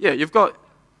 Yeah, you've got...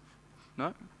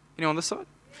 No? Anyone on this side?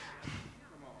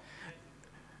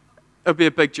 It would be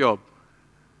a big job.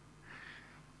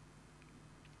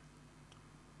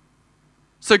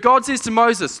 So God says to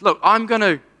Moses, look, I'm going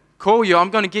to call you. I'm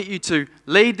going to get you to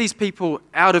lead these people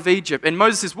out of Egypt. And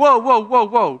Moses says,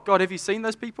 whoa. God, have you seen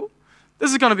those people? This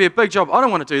is going to be a big job. I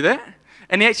don't want to do that.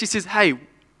 And he actually says, hey,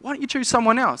 why don't you choose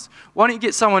someone else? Why don't you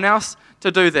get someone else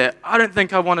to do that? I don't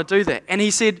think I want to do that. And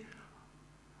he said,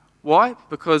 why?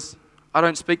 Because I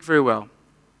don't speak very well.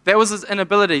 That was his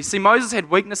inability. See, Moses had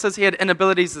weaknesses. He had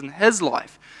inabilities in his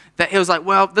life that he was like,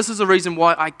 well, this is the reason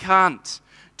why I can't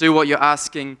do what you're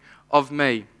asking of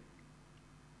me.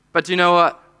 But do you know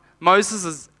what?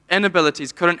 Moses'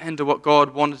 inabilities couldn't hinder what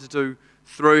God wanted to do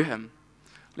through him.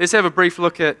 Let's have a brief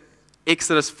look at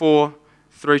Exodus 4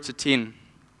 through to 10.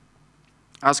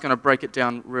 I was going to break it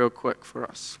down real quick for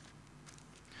us.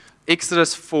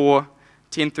 Exodus 4,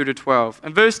 10 through to 12.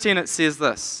 In verse 10 it says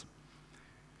this.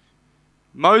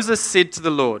 Moses said to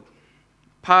the Lord,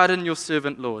 pardon your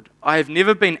servant, Lord. I have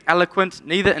never been eloquent,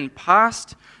 neither in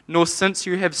past nor since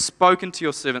you have spoken to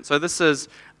your servant. So this is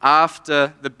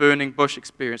after the burning bush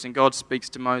experience, and God speaks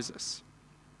to Moses.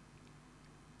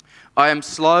 I am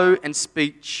slow of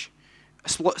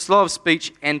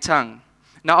speech and tongue.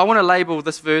 Now I want to label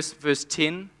this verse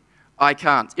 10, I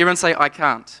can't. Everyone say, I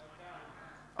can't.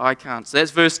 I can't. So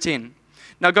that's verse 10.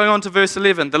 Now going on to verse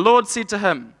 11. The Lord said to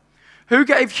him, who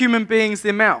gave human beings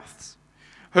their mouths?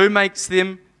 Who makes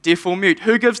them deaf or mute?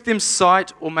 Who gives them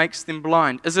sight or makes them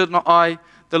blind? Is it not I,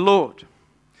 the Lord?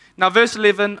 Now verse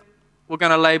 11, we're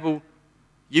going to label,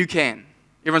 you can.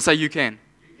 Everyone say, you can.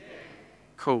 You can.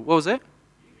 Cool. What was that?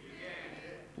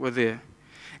 We're there.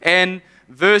 And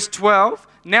Verse 12,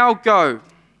 now go.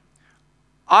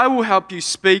 I will help you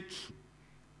speak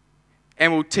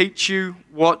and will teach you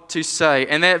what to say.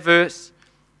 And that verse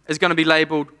is going to be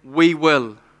labeled, we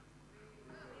will.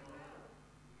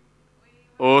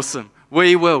 Awesome.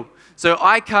 We will. So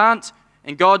I can't,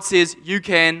 and God says you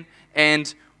can,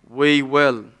 and we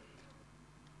will.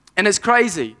 And it's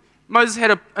crazy. Moses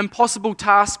had an impossible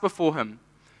task before him.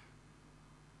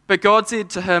 But God said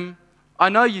to him, I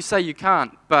know you say you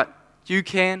can't, but you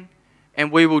can,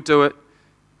 and we will do it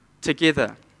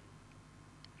together.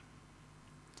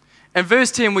 In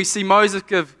verse 10, we see Moses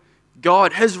give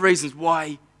God his reasons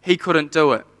why he couldn't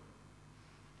do it.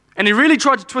 And he really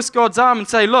tried to twist God's arm and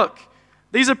say, look,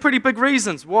 these are pretty big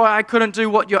reasons why I couldn't do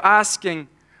what you're asking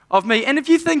of me. And if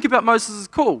you think about Moses'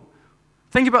 call,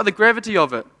 think about the gravity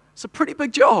of it. It's a pretty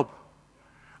big job.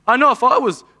 I know if I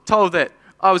was told that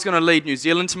I was going to lead New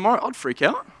Zealand tomorrow, I'd freak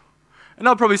out. And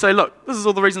I'd probably say, look, this is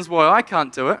all the reasons why I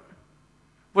can't do it.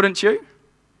 Wouldn't you?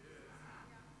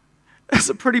 It's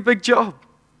a pretty big job.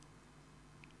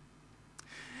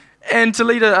 And to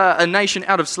lead a nation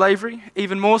out of slavery,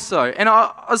 even more so. And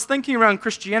I was thinking around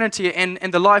Christianity and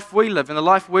the life we live and the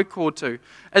life we're called to.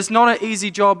 It's not an easy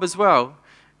job as well.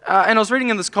 And I was reading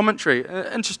in this commentary,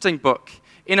 an interesting book,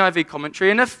 NIV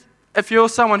commentary. And if you're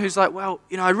someone who's like, well,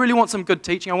 I really want some good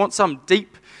teaching, I want some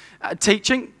deep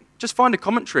teaching, just find a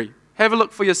commentary. Have a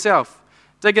look for yourself.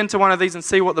 Dig into one of these and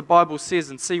see what the Bible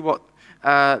says and see what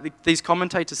these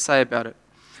commentators say about it.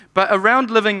 But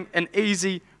around living an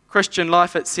easy Christian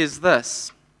life, it says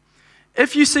this: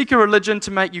 if you seek a religion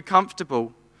to make you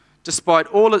comfortable, despite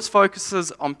all its focuses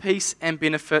on peace and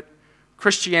benefit,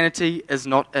 Christianity is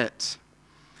not it.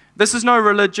 This is no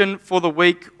religion for the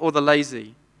weak or the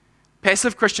lazy.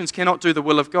 Passive Christians cannot do the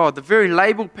will of God. The very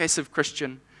label passive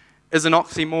Christian is an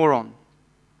oxymoron.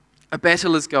 A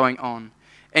battle is going on.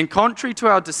 And contrary to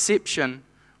our deception,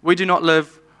 we do not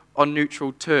live on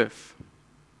neutral turf.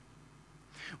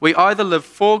 We either live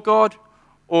for God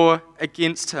or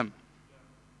against Him.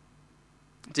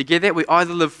 To get that, we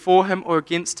either live for Him or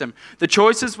against Him. The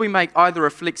choices we make either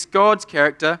reflects God's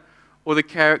character or the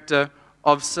character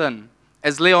of sin.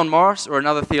 As Leon Morris, or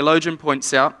another theologian,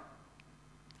 points out,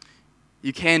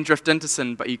 you can drift into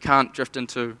sin, but you can't drift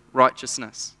into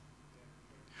righteousness.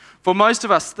 For most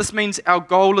of us, this means our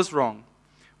goal is wrong.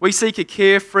 We seek a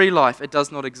carefree life. It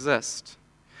does not exist.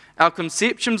 Our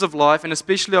conceptions of life, and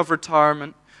especially of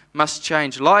retirement, must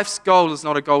change. Life's goal is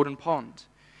not a golden pond,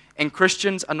 and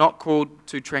Christians are not called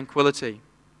to tranquility.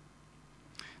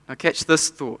 Now catch this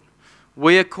thought.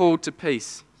 We are called to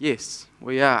peace. Yes,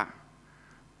 we are.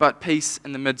 But peace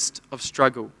in the midst of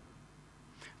struggle.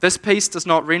 This peace does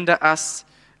not render us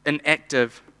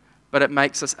inactive, but it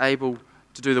makes us able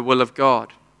to do the will of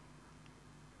God.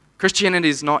 Christianity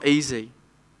is not easy,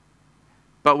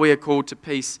 but we are called to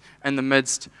peace in the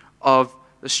midst of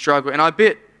the struggle. And I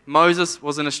bet Moses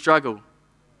was in a struggle.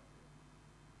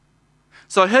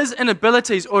 So his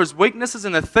inabilities or his weaknesses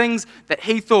and the things that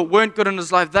he thought weren't good in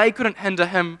his life, they couldn't hinder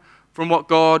him from what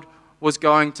God was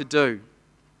going to do.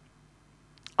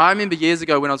 I remember years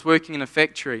ago when I was working in a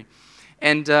factory,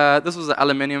 and this was an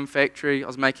aluminium factory. I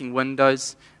was making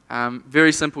windows.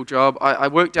 Very simple job. I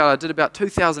worked out, I did about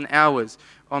 2,000 hours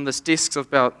on this desk of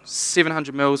about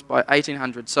 700 mils by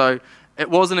 1,800. So it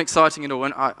wasn't exciting at all,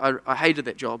 and I hated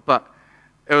that job, but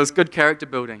it was good character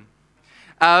building.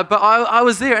 But I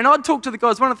was there, and I'd talk to the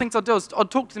guys. One of the things I'd do is I'd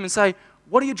talk to them and say,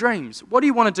 what are your dreams? What do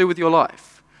you want to do with your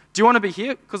life? Do you want to be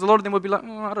here? Because a lot of them would be like,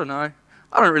 I don't know.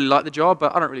 I don't really like the job,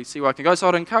 but I don't really see where I can go. So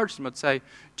I'd encourage them. I'd say,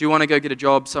 do you want to go get a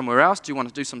job somewhere else? Do you want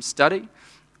to do some study?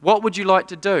 What would you like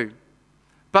to do?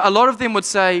 But a lot of them would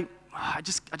say, I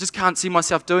just can't see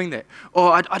myself doing that.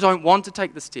 Or I don't want to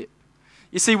take the step.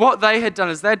 You see, what they had done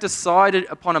is they decided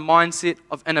upon a mindset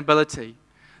of inability.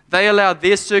 They allowed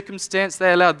their circumstance,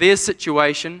 they allowed their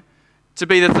situation to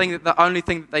be the only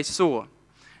thing that they saw.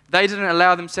 They didn't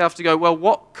allow themselves to go, well,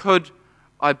 what could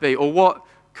I be? Or what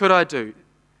could I do?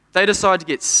 They decided to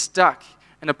get stuck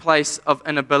in a place of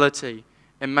inability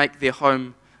and make their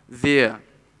home there.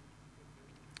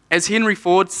 As Henry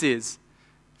Ford says,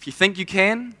 if you think you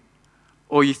can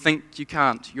or you think you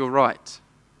can't, you're right.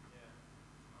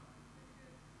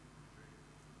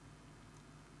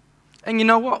 And you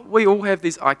know what? We all have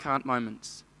these I can't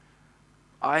moments.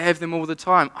 I have them all the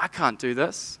time. I can't do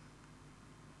this.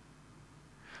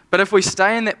 But if we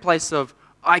stay in that place of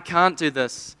I can't do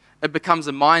this, it becomes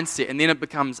a mindset, and then it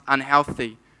becomes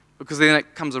unhealthy because then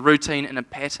it becomes a routine and a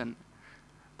pattern.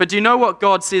 But do you know what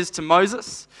God says to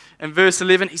Moses? In verse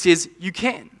 11, he says, you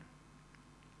can.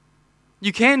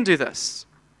 You can do this.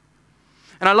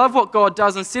 And I love what God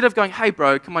does. Instead of going, hey,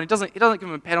 bro, come on, he doesn't give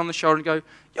him a pat on the shoulder and go,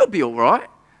 you'll be all right.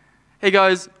 He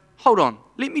goes, hold on,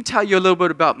 let me tell you a little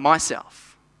bit about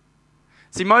myself.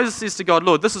 See, Moses says to God,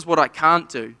 Lord, this is what I can't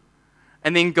do.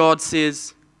 And then God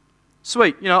says,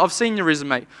 sweet, I've seen your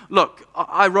resume. Look,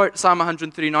 I wrote Psalm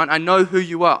 139. I know who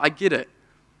you are. I get it.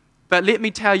 But let me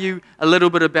tell you a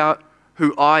little bit about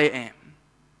who I am.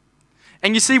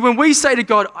 And you see, when we say to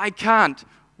God, I can't,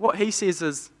 what he says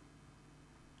is,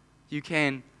 you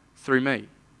can through me.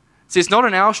 See, it's not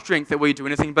in our strength that we do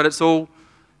anything, but it's all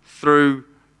through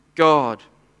God.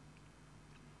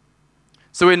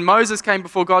 So when Moses came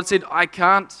before God and said, I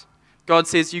can't, God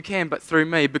says, you can, but through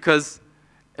me, because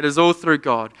it is all through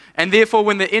God. And therefore,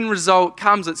 when the end result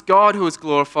comes, it's God who is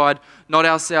glorified, not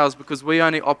ourselves, because we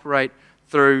only operate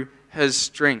through his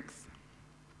strength.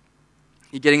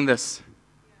 You getting this?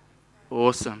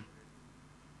 Awesome.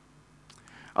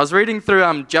 I was reading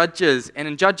through Judges, and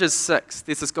in Judges 6,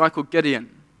 there's this guy called Gideon.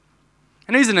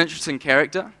 And he's an interesting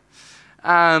character.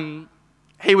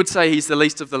 He would say he's the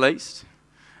least of the least.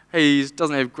 He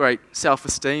doesn't have great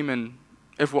self-esteem, and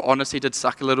if we're honest, he did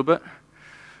suck a little bit.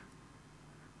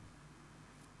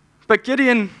 But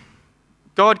Gideon,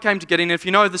 God came to Gideon, and if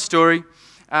you know the story,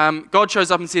 God shows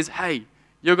up and says, hey,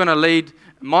 you're going to lead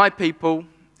my people,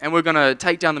 and we're going to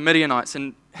take down the Midianites.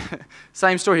 And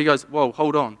same story, he goes, whoa,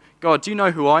 hold on. God, do you know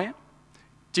who I am?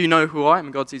 Do you know who I am?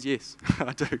 And God says, yes,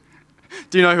 I do.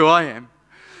 Do you know who I am?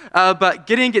 But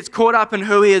Gideon gets caught up in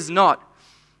who he is not.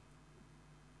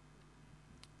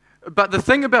 But the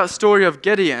thing about the story of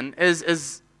Gideon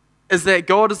is that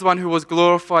God is the one who was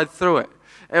glorified through it.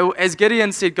 As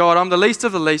Gideon said, God, I'm the least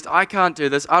of the least. I can't do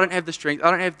this. I don't have the strength. I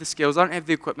don't have the skills. I don't have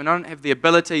the equipment. I don't have the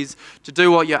abilities to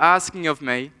do what you're asking of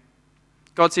me.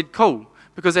 God said, cool.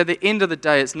 Because at the end of the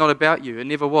day, it's not about you. It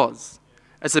never was.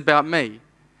 It's about me.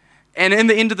 And in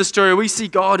the end of the story, we see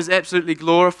God is absolutely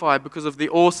glorified because of the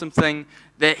awesome thing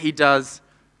that he does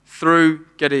through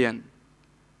Gideon.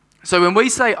 So when we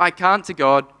say, I can't to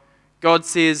God, God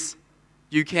says,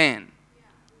 you can.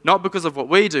 Not because of what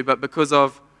we do, but because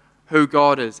of who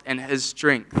God is and his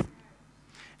strength.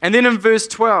 And then in verse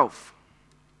 12,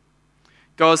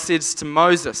 God says to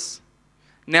Moses,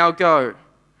 now go,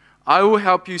 I will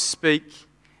help you speak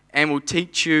and will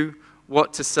teach you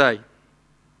what to say.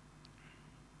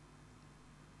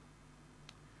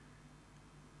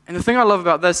 And the thing I love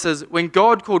about this is when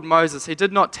God called Moses, he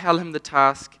did not tell him the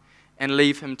task and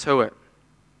leave him to it.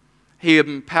 He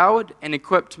empowered and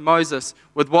equipped Moses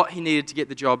with what he needed to get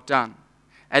the job done.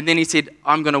 And then he said,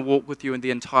 I'm going to walk with you in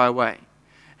the entire way.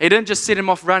 He didn't just set him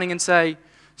off running and say,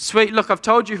 sweet, look, I've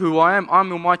told you who I am.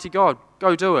 I'm Almighty God.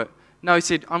 Go do it. No, he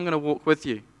said, I'm going to walk with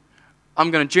you. I'm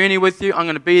going to journey with you. I'm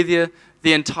going to be there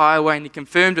the entire way. And he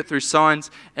confirmed it through signs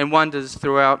and wonders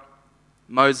throughout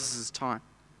Moses' time.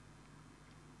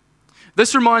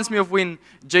 This reminds me of when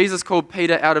Jesus called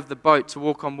Peter out of the boat to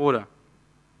walk on water.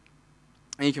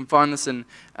 And you can find this in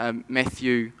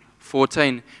Matthew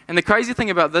 14. And the crazy thing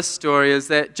about this story is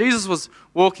that Jesus was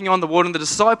walking on the water, and the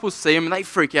disciples see him, and they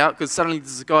freak out because suddenly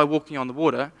there's a guy walking on the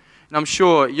water. And I'm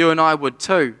sure you and I would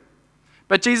too.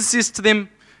 But Jesus says to them,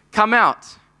 come out.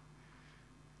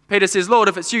 Peter says, Lord,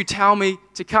 if it's you, tell me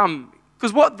to come.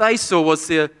 Because what they saw was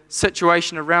their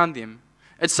situation around them.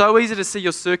 It's so easy to see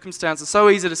your circumstances, so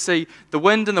easy to see the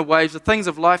wind and the waves, the things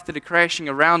of life that are crashing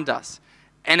around us,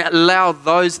 and allow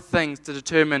those things to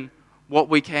determine what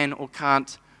we can or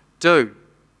can't do.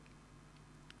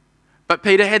 But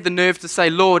Peter had the nerve to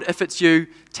say, Lord, if it's you,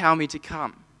 tell me to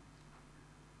come.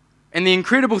 And the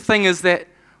incredible thing is that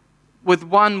with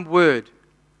one word,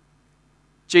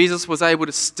 Jesus was able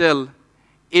to still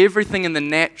everything in the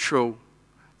natural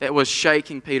that was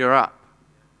shaking Peter up.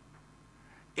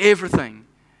 Everything.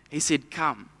 He said,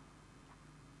 come.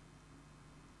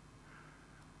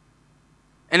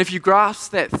 And if you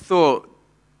grasp that thought,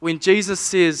 when Jesus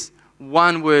says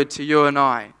one word to you and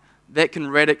I, that can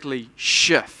radically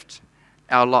shift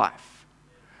our life.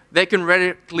 That can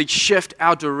radically shift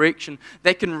our direction.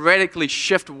 That can radically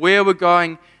shift where we're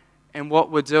going and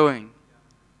what we're doing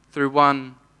through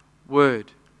one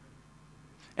word.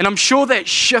 And I'm sure that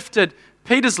shifted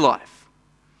Peter's life.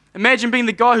 Imagine being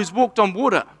the guy who's walked on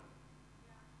water.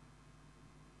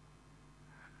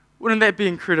 Wouldn't that be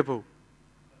incredible?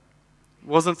 It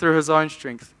wasn't through his own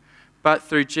strength, but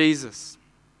through Jesus.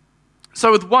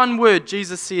 So with one word,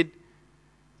 Jesus said,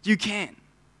 you can.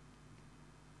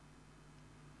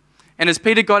 And as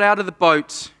Peter got out of the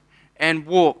boat and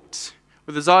walked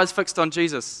with his eyes fixed on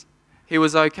Jesus, he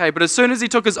was okay. But as soon as he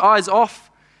took his eyes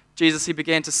off Jesus, he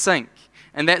began to sink.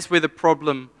 And that's where the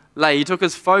problem lay. He took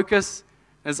his focus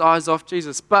and his eyes off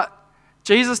Jesus. But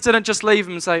Jesus didn't just leave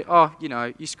him and say, oh,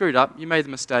 you screwed up, you made the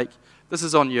mistake, this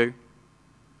is on you.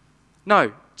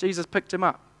 No, Jesus picked him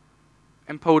up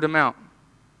and pulled him out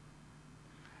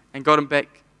and got him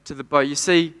back to the boat. You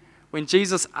see, when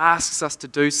Jesus asks us to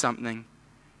do something,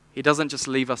 he doesn't just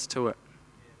leave us to it.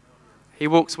 He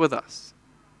walks with us.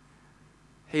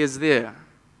 He is there.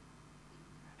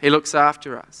 He looks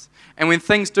after us. And when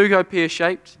things do go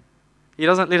pear-shaped, he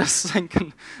doesn't let us sink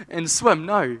and swim.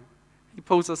 No, he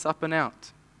pulls us up and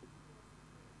out.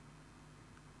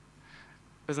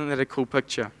 Isn't that a cool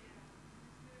picture?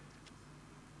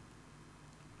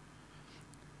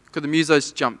 Could the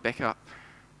musos jump back up?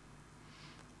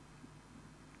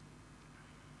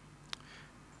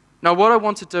 Now, what I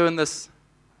want to do in this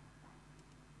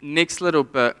next little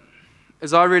bit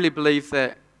is I really believe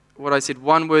that what I said,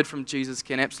 one word from Jesus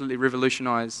can absolutely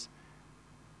revolutionize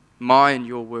my and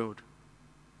your world.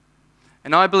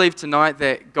 And I believe tonight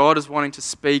that God is wanting to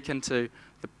speak into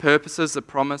the purposes, the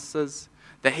promises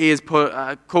that he has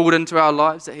called into our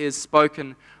lives, that he has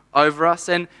spoken over us.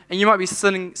 And you might be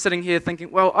sitting here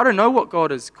thinking, well, I don't know what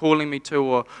God is calling me to,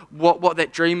 or what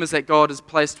that dream is that God has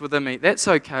placed within me. That's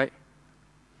okay.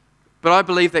 But I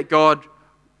believe that God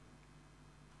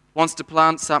wants to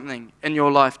plant something in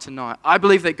your life tonight. I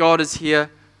believe that God is here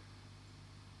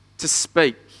to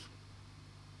speak.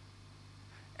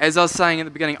 As I was saying in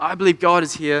the beginning, I believe God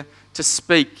is here to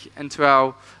speak into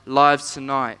our lives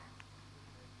tonight.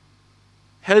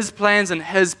 His plans and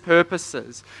his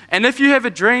purposes. And if you have a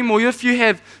dream, or if you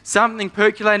have something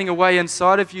percolating away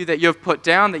inside of you that you've put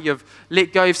down, that you've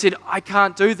let go, you've said, I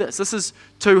can't do this, this is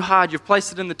too hard, you've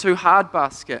placed it in the too hard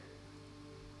basket.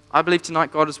 I believe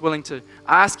tonight God is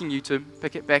asking you to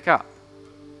pick it back up.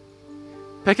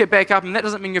 Pick it back up, and that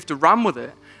doesn't mean you have to run with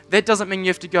it. That doesn't mean you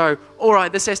have to go, all right,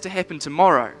 this has to happen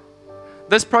tomorrow.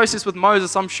 This process with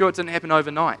Moses, I'm sure it didn't happen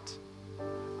overnight.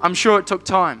 I'm sure it took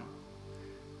time.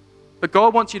 But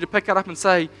God wants you to pick it up and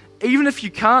say, even if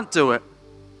you can't do it,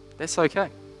 that's okay.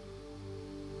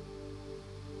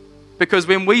 Because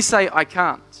when we say, I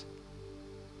can't,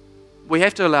 we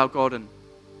have to allow God in.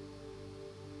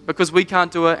 Because we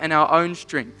can't do it in our own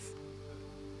strength.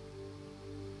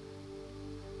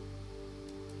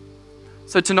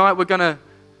 So tonight we're going to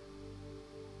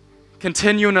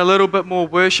continue in a little bit more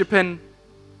worship, and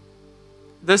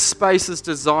this space is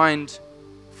designed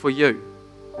for you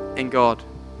and God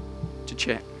to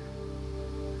chat.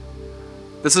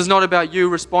 This is not about you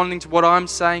responding to what I'm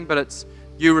saying, but it's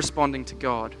you responding to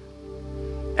God.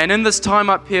 And in this time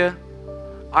up here,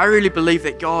 I really believe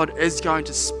that God is going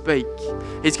to speak.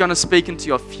 He's going to speak into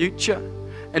your future,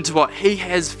 into what He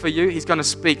has for you. He's going to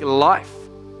speak life.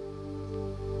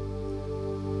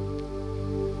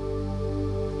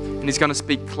 And He's going to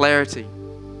speak clarity.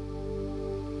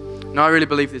 And I really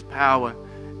believe there's power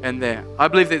in there. I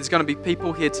believe that there's going to be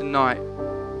people here tonight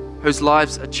whose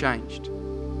lives are changed,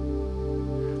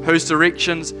 whose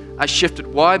directions are shifted.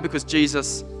 Why? Because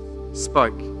Jesus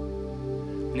spoke.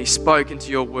 And He spoke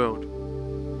into your world.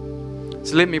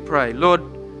 So let me pray. Lord,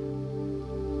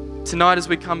 tonight as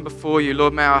we come before you,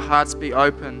 Lord, may our hearts be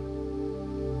open,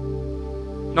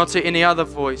 not to any other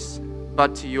voice,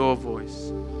 but to your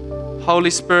voice.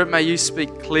 Holy Spirit, may you speak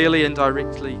clearly and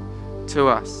directly to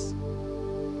us.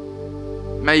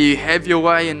 May you have your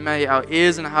way, and may our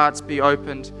ears and hearts be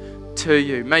opened to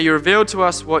you. May you reveal to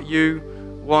us what you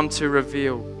want to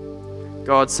reveal,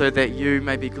 God, so that you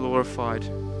may be glorified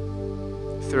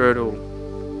through it all.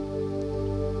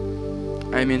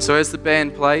 Amen. So as the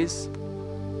band plays,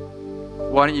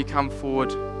 why don't you come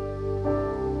forward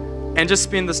and just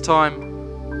spend this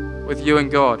time with you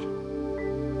and God.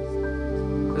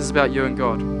 This is about you and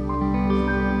God.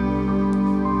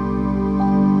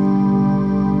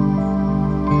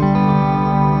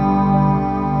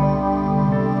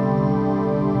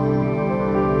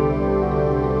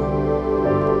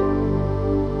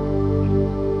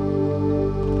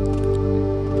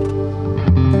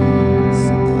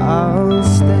 I'll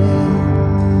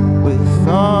stand with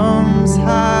arms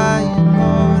high and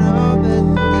heart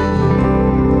open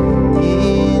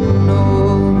in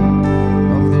awe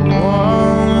of the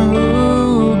one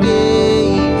who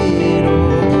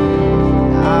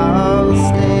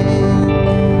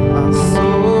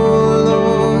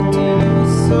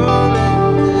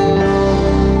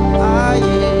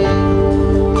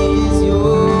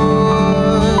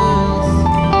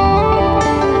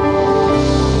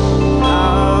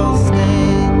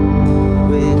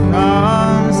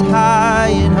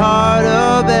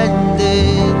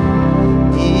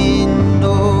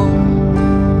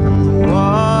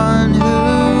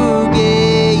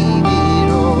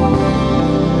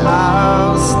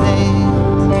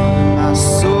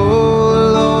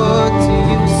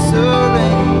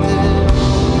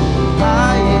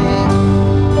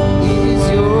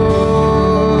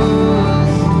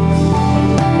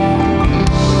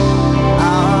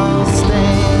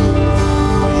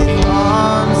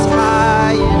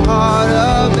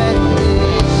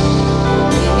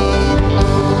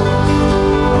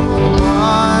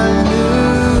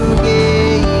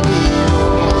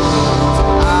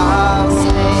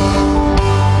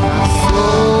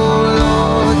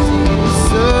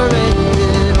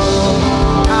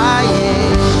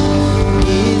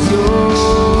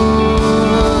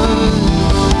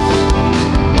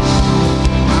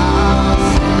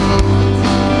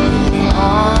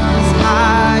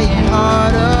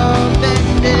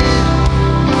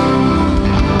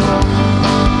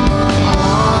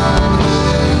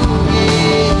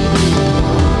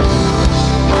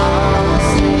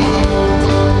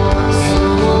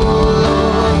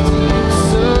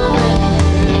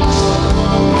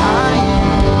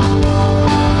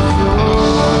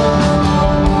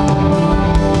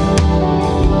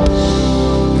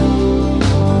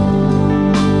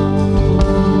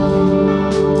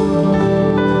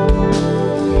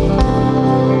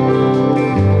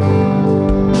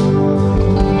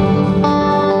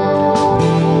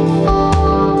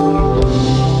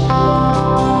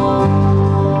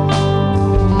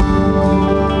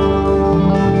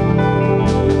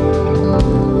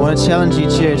challenge you,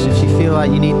 church, if you feel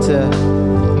like you need to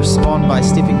respond by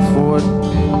stepping forward,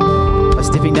 by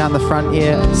stepping down the front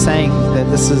here, saying that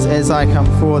this is, as I come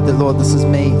forward, that Lord, this is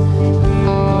me.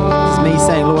 This is me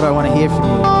saying, Lord, I want to hear from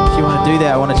you. If you want to do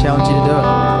that, I want to challenge you to do it.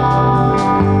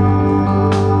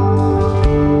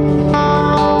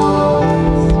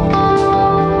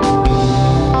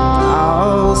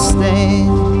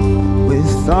 Stand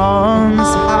with arms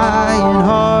high and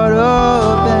heart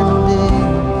abandoned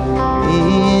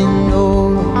in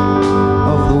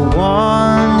awe of the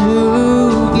one who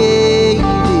gave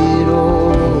it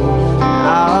all.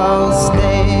 I'll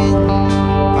stand,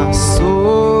 my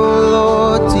soul,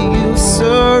 Lord, to you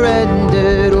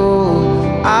surrendered.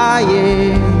 All I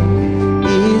am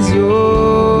is yours.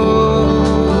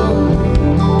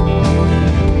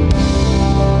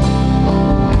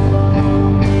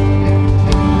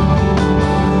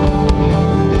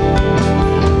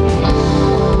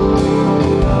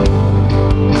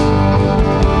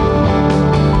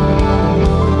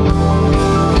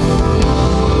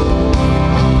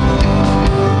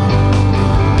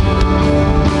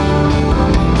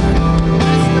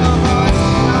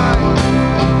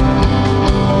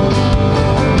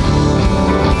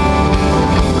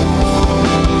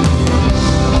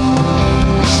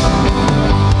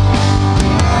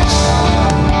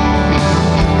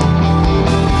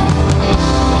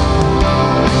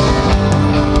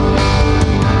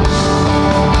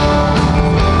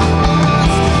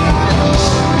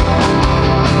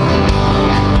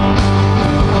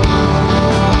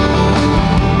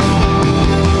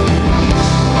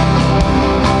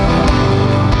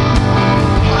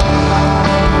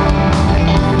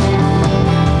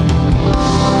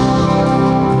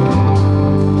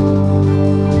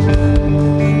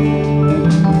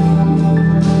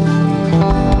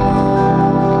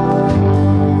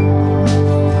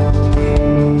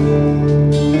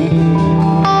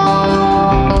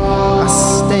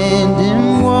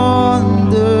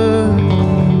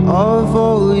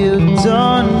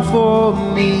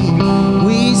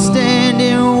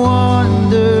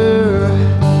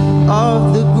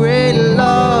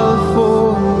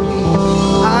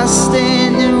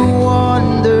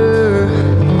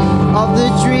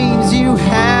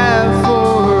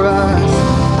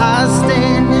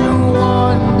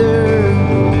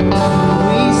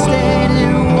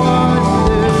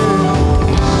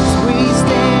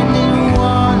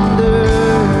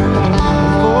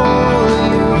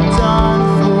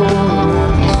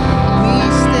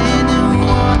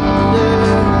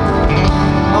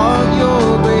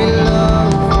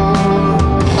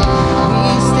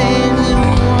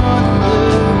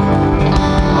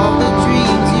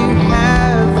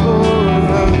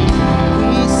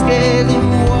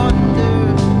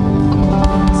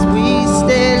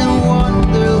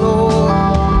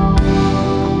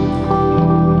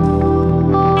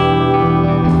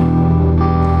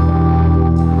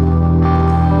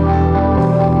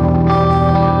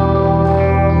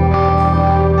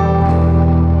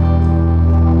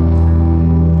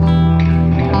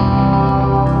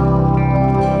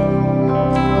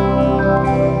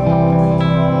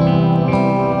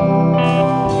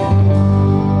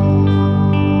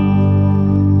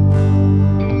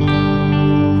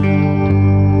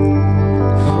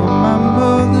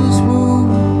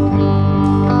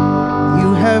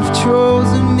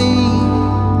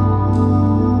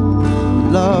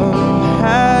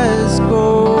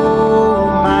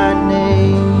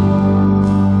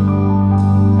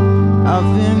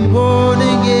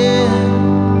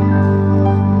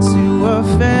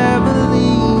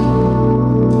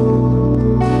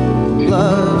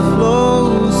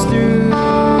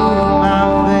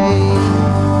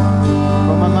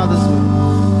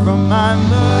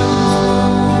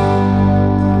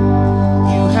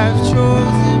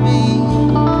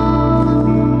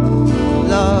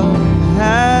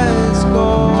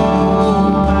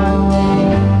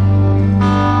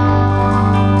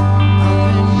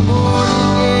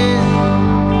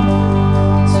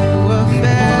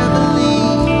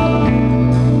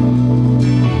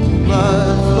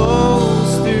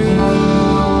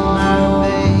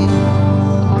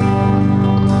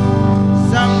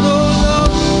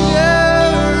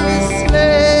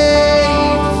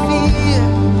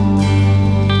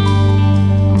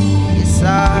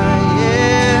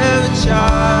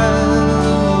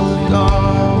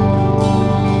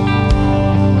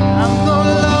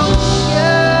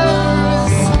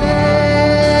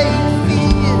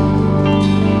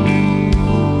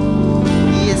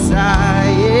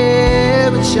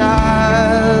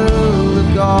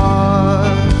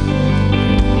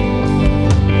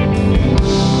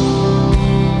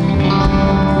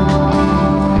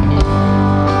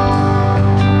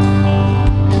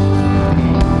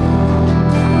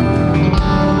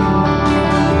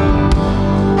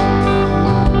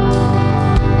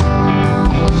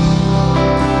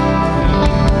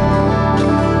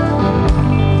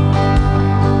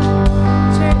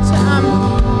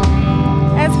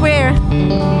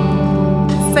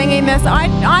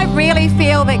 really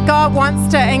feel that God wants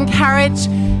to encourage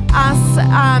us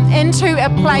into a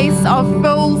place of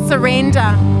full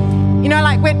surrender. You know,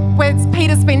 like where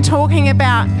Peter's been talking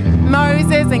about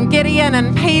Moses and Gideon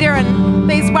and Peter and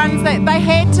these ones, that they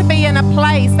had to be in a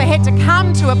place, they had to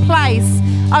come to a place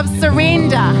of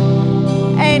surrender.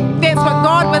 And that's what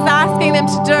God was asking them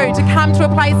to do, to come to a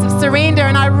place of surrender.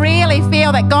 And I really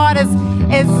feel that God is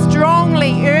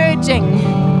strongly urging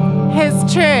His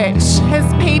church, His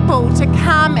people, to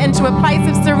come into a place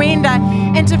of surrender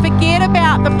and to forget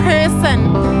about the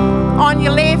person on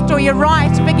your left or your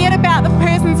right, to forget about the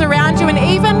persons around you, and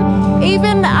even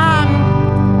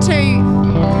to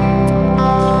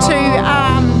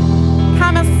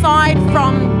come aside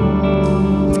from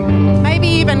maybe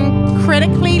even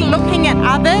critically looking at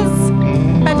others,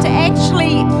 but to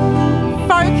actually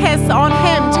focus on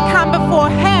Him, to come before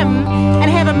Him and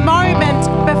have a moment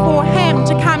before Him,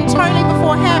 to come totally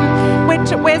before Him.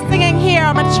 We're singing here,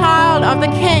 I'm a child of the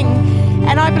King.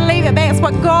 And I believe that that's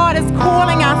what God is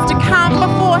calling us, to come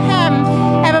before Him,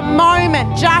 have a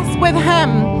moment just with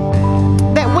Him,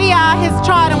 that we are His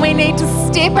child and we need to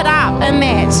step it up in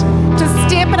that, to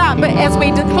step it up. But as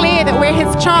we declare that we're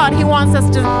His child, He wants us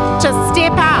to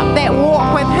step up that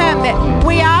walk with Him, that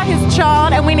we are His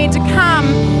child and we need to come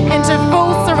into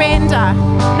full surrender.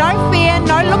 No fear,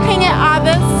 no looking at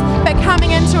others, but coming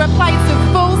into a place of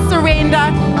full surrender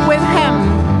with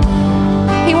Him.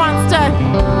 He wants to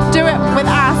do it with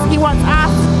us. He wants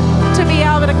us to be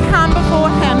able to come before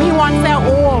Him. He wants our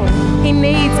all. He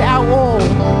needs our all.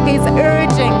 He's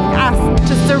urging us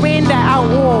to surrender our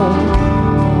all.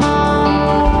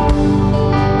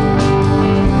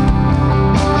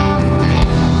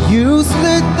 You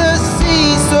split the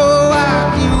sea so I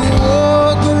can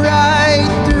walk right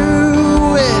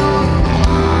through it.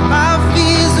 My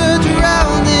fears are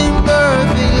drowned in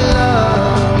perfect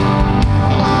love.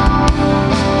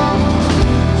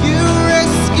 You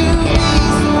rescue me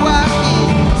so I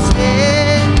can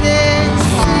stand and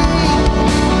see.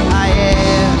 I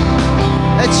am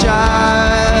a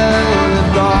child of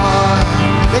God.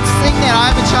 Let's sing that.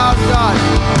 I'm a child of God.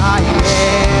 I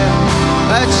am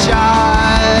a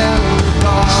child of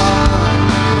God.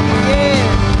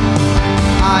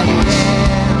 Yeah, I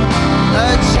am a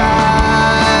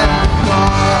child of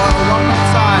God. One more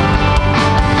time.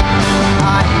 I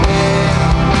am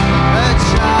a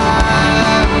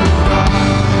child of God.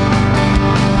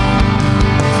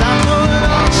 'Cause I'm no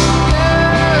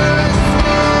longer a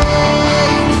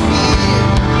slave to fear.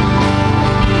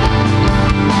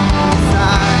 'Cause I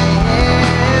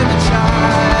am a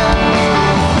child of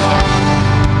God.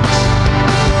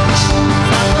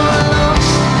 I'm no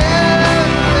longer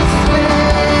a slave to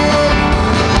fear.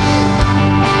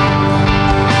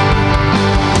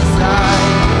 'Cause I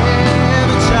am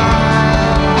a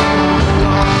child of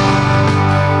God.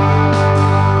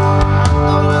 I'm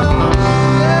no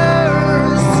longer a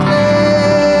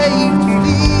slave to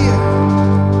fear.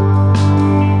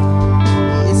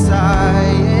 Yes, I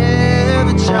am a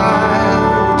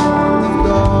child of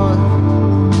God.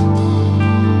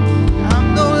 I'm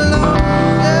no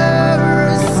longer a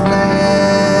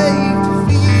slave to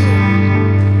fear.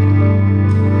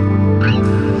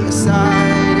 Yes, I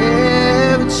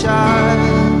am a child of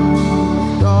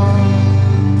God.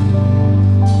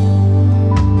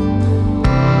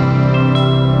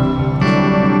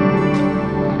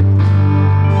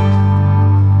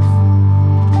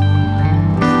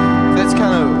 That's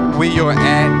kind of where you're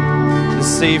at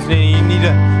this evening. You need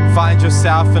to find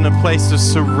yourself in a place of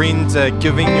surrender,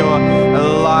 giving your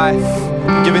life,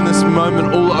 giving this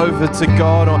moment all over to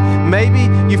God. Or maybe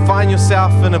you find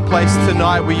yourself in a place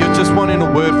tonight where you're just wanting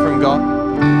a word from God.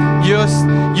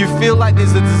 You feel like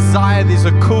there's a desire, there's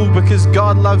a call, because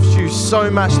God loves you so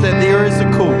much that there is a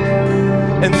call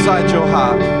inside your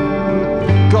heart.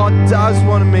 God does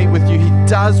want to meet with you. He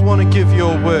does want to give you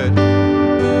a word.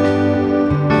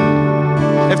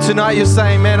 If tonight you're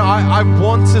saying, man, I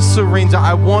want to surrender,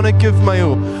 I want to give my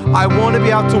all, I want to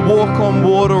be able to walk on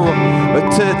water, or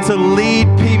to lead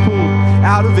people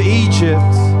out of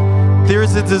Egypt, there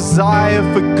is a desire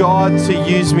for God to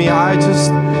use me. I just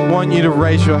want you to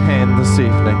raise your hand this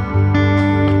evening.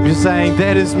 You're saying,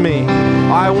 that is me.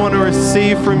 I want to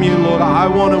receive from you, Lord. I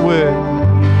want a word.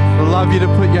 I'd love you to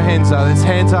put your hands up. There's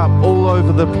hands up all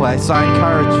over the place. I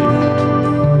encourage you.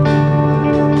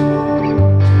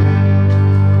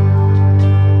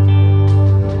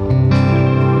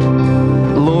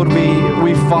 Lord,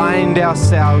 we find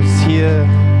ourselves here,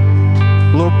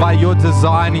 Lord, by your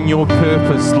design and your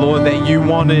purpose, Lord, that you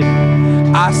wanted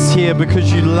us here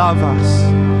because you love us,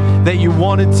 that you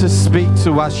wanted to speak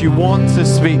to us, you want to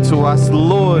speak to us.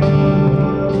 Lord,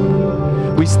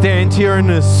 We stand here in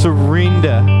a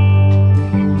surrender.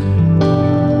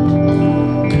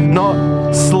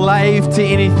 Not slave to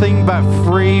anything, but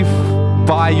free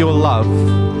by your love.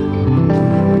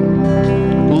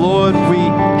 Lord, we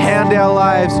hand our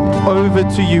lives over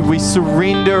to you. We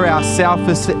surrender our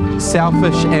selfish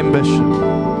ambition.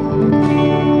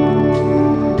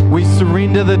 We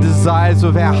surrender the desires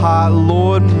of our heart.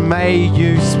 Lord, may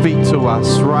you speak to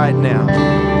us right now.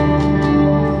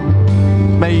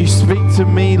 May you speak to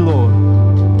me, Lord.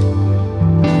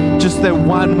 Just that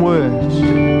one word.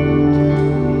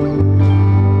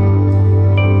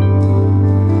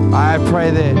 I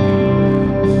pray that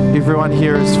everyone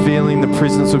here is feeling the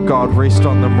presence of God rest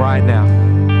on them right now.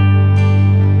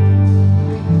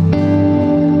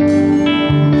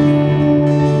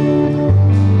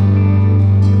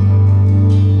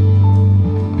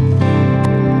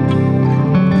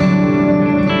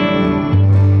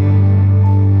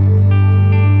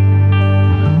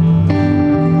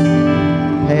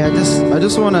 I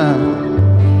just want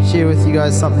to share with you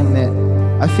guys something that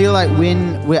I feel like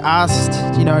when we're asked,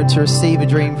 to receive a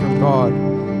dream from God,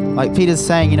 like Peter's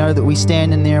saying, that we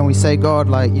stand in there and we say, God,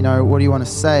 like, what do you want to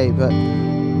say?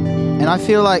 And I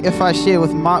feel like if I share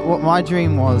with what my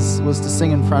dream was to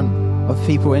sing in front of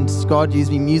people and God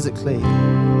used me musically.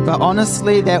 But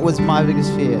honestly, that was my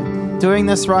biggest fear. Doing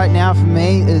this right now for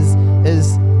me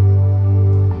has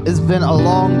been a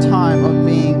long time of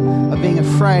being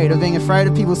afraid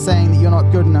of people saying that you're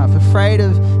not good enough, afraid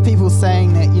of people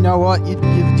saying that, you know what, your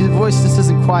voice just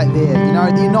isn't quite there,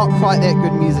 you're not quite that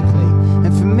good musically.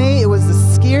 And for me, it was the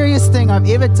scariest thing I've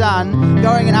ever done,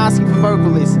 going and asking for vocal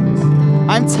lessons.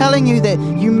 I'm telling you that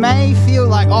you may feel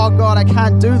like, oh God, I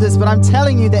can't do this, but I'm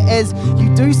telling you that as you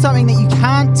do something that you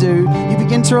can't do, you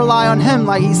begin to rely on Him,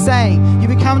 like He's saying. You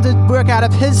become to work out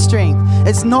of His strength.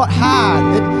 It's not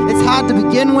hard. It's hard to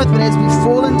begin with, but as we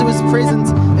fall into His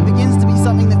presence, it begins to be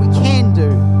something that we can do.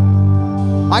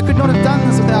 I could not have done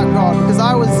this without God because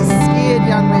I was a scared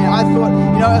young man. I thought,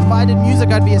 if I did music,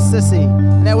 I'd be a sissy.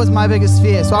 And that was my biggest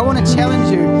fear. So I want to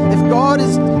challenge you. If God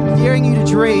is daring you to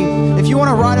dream, if you want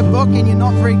to write a book and you're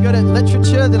not very good at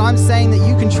literature, then I'm saying that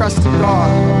you can trust in God.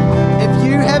 If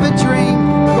you have a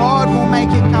dream, God will make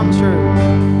it come true.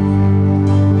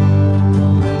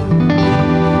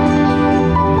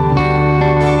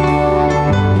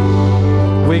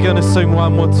 We're going to sing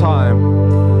one more time.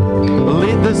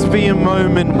 Let this be a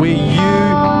moment where you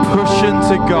push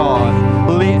into God.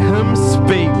 Let Him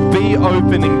speak. Be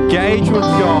open. Engage with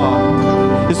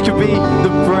God. This could be the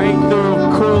breakthrough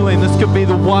of calling. This could be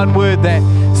the one word that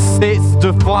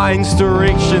defines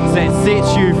directions, that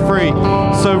sets you free.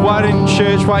 So why don't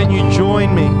you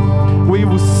join me? We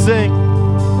will sing,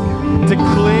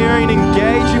 declaring,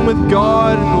 engaging with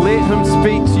God, and let Him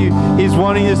speak to you. He's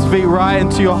wanting to speak right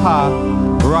into your heart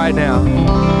right now.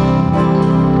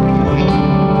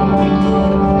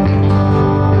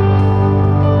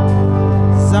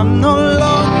 'Cause I'm no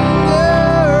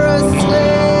longer a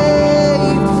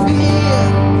slave to fear.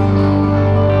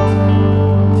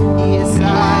 Yes, I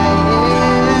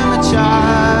am a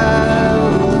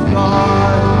child of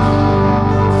God.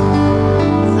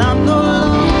 'Cause I'm no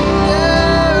longer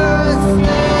a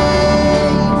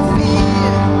slave to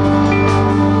fear.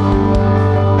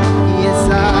 Yes,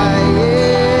 I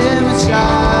am a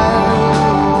child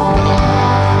of God.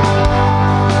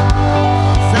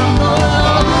 'Cause I'm no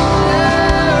longer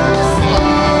a slave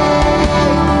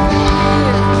to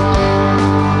fear.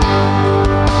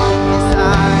 Yes, I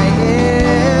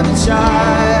am a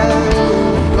child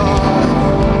of God.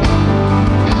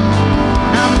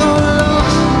 I'm no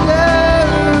longer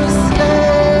a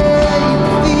slave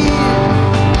to fear.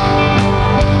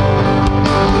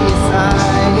 Yes,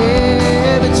 I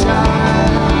am a child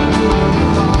of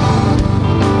God.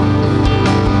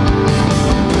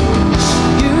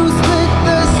 You split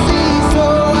the sea so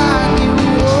I can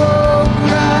walk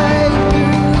right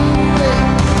through it.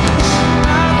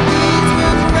 My feet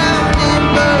were drowned in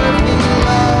perfect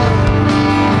love.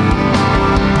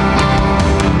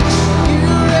 You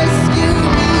rescued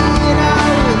me and I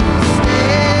will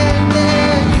stand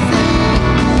and sing.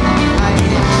 I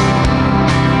am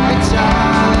a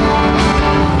child of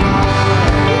God.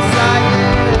 Yes, I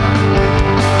am.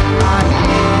 I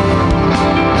am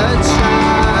a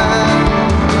child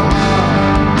of God.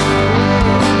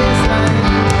 Yes, I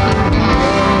am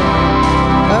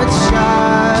a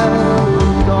child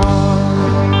of God.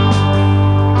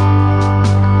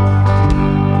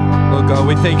 Lord God,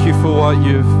 we thank you for what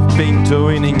you've been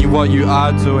doing and what you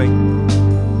are doing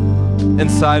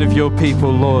inside of your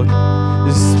people, Lord.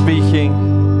 Is speaking,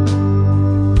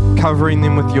 covering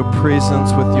them with your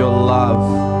presence, with your love.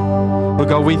 Lord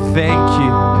God, we thank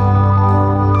you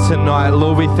tonight.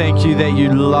 Lord, we thank you that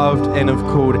you loved and have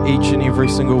called each and every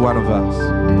single one of us.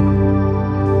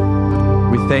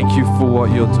 We thank you for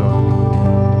what you're doing.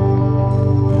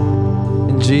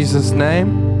 In Jesus'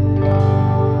 name,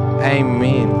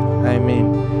 amen.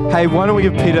 Amen. Hey, why don't we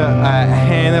give Peter a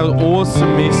hand? That was an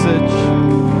awesome message.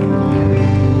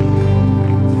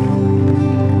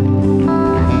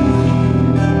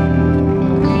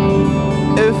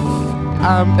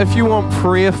 If you want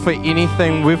prayer for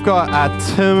anything, we've got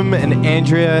Tim and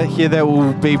Andrea here that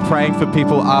will be praying for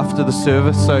people after the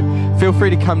service. So feel free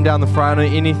to come down the front or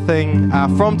anything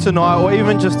from tonight, or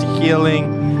even just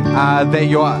healing that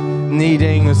you're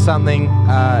needing or something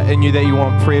in you that you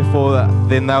want prayer for,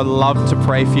 then they'll love to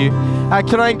pray for you.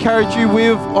 Can I encourage you,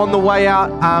 on the way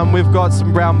out, we've got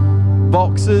some brown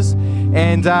boxes,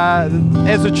 and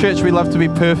as a church we love to be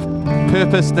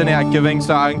purposed in our giving,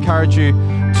 so I encourage you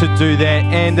to do that.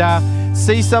 And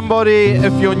see somebody,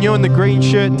 if you're new in the green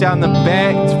shirt, down the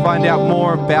back to find out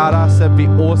more about us. That'd be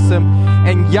awesome.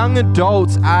 And young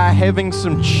adults are having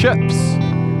some chips,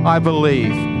 I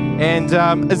believe. And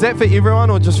is that for everyone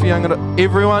or just for young adults?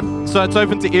 Everyone. So it's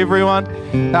open to everyone.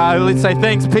 Let's say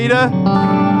thanks, Peter.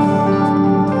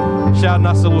 Shouting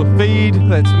us a little feed.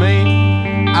 That's me.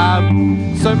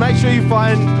 So make sure you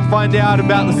find out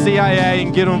about the CIA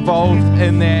and get involved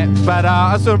in that. But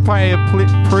I just want to pray a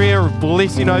prayer of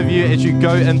blessing over you as you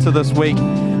go into this week.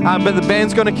 But the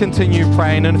band's going to continue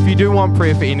praying, and if you do want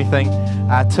prayer for anything,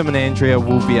 Tim and Andrea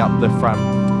will be up the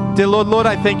front. Dear Lord,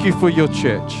 I thank you for your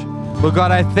church. Lord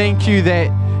God, I thank you that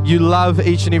you love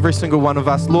each and every single one of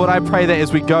us. Lord, I pray that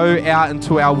as we go out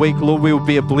into our week, Lord, we will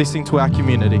be a blessing to our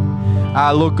community.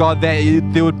 Lord God, that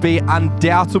there would be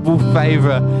undoubtable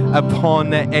favor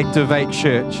upon Activate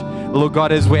Church. Lord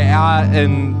God, as we're out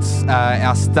in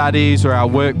our studies or our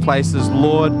workplaces,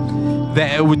 Lord,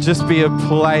 that it would just be a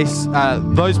place,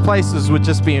 those places would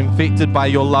just be infected by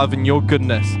your love and your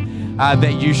goodness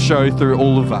that you show through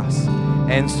all of us.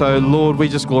 And so, Lord, we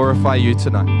just glorify you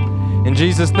tonight. In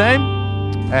Jesus' name,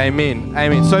 amen.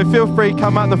 Amen. So feel free,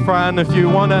 come out the front if you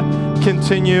want to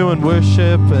continue and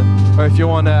worship, or if you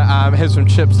want to have some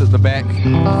chips at the back,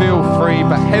 feel free.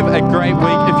 But have a great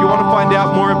week. If you want to find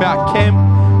out more about camp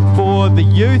for the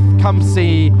youth, come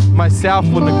see myself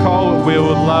or Nicole. We would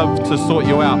love to sort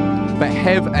you out. But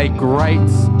have a great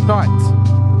night.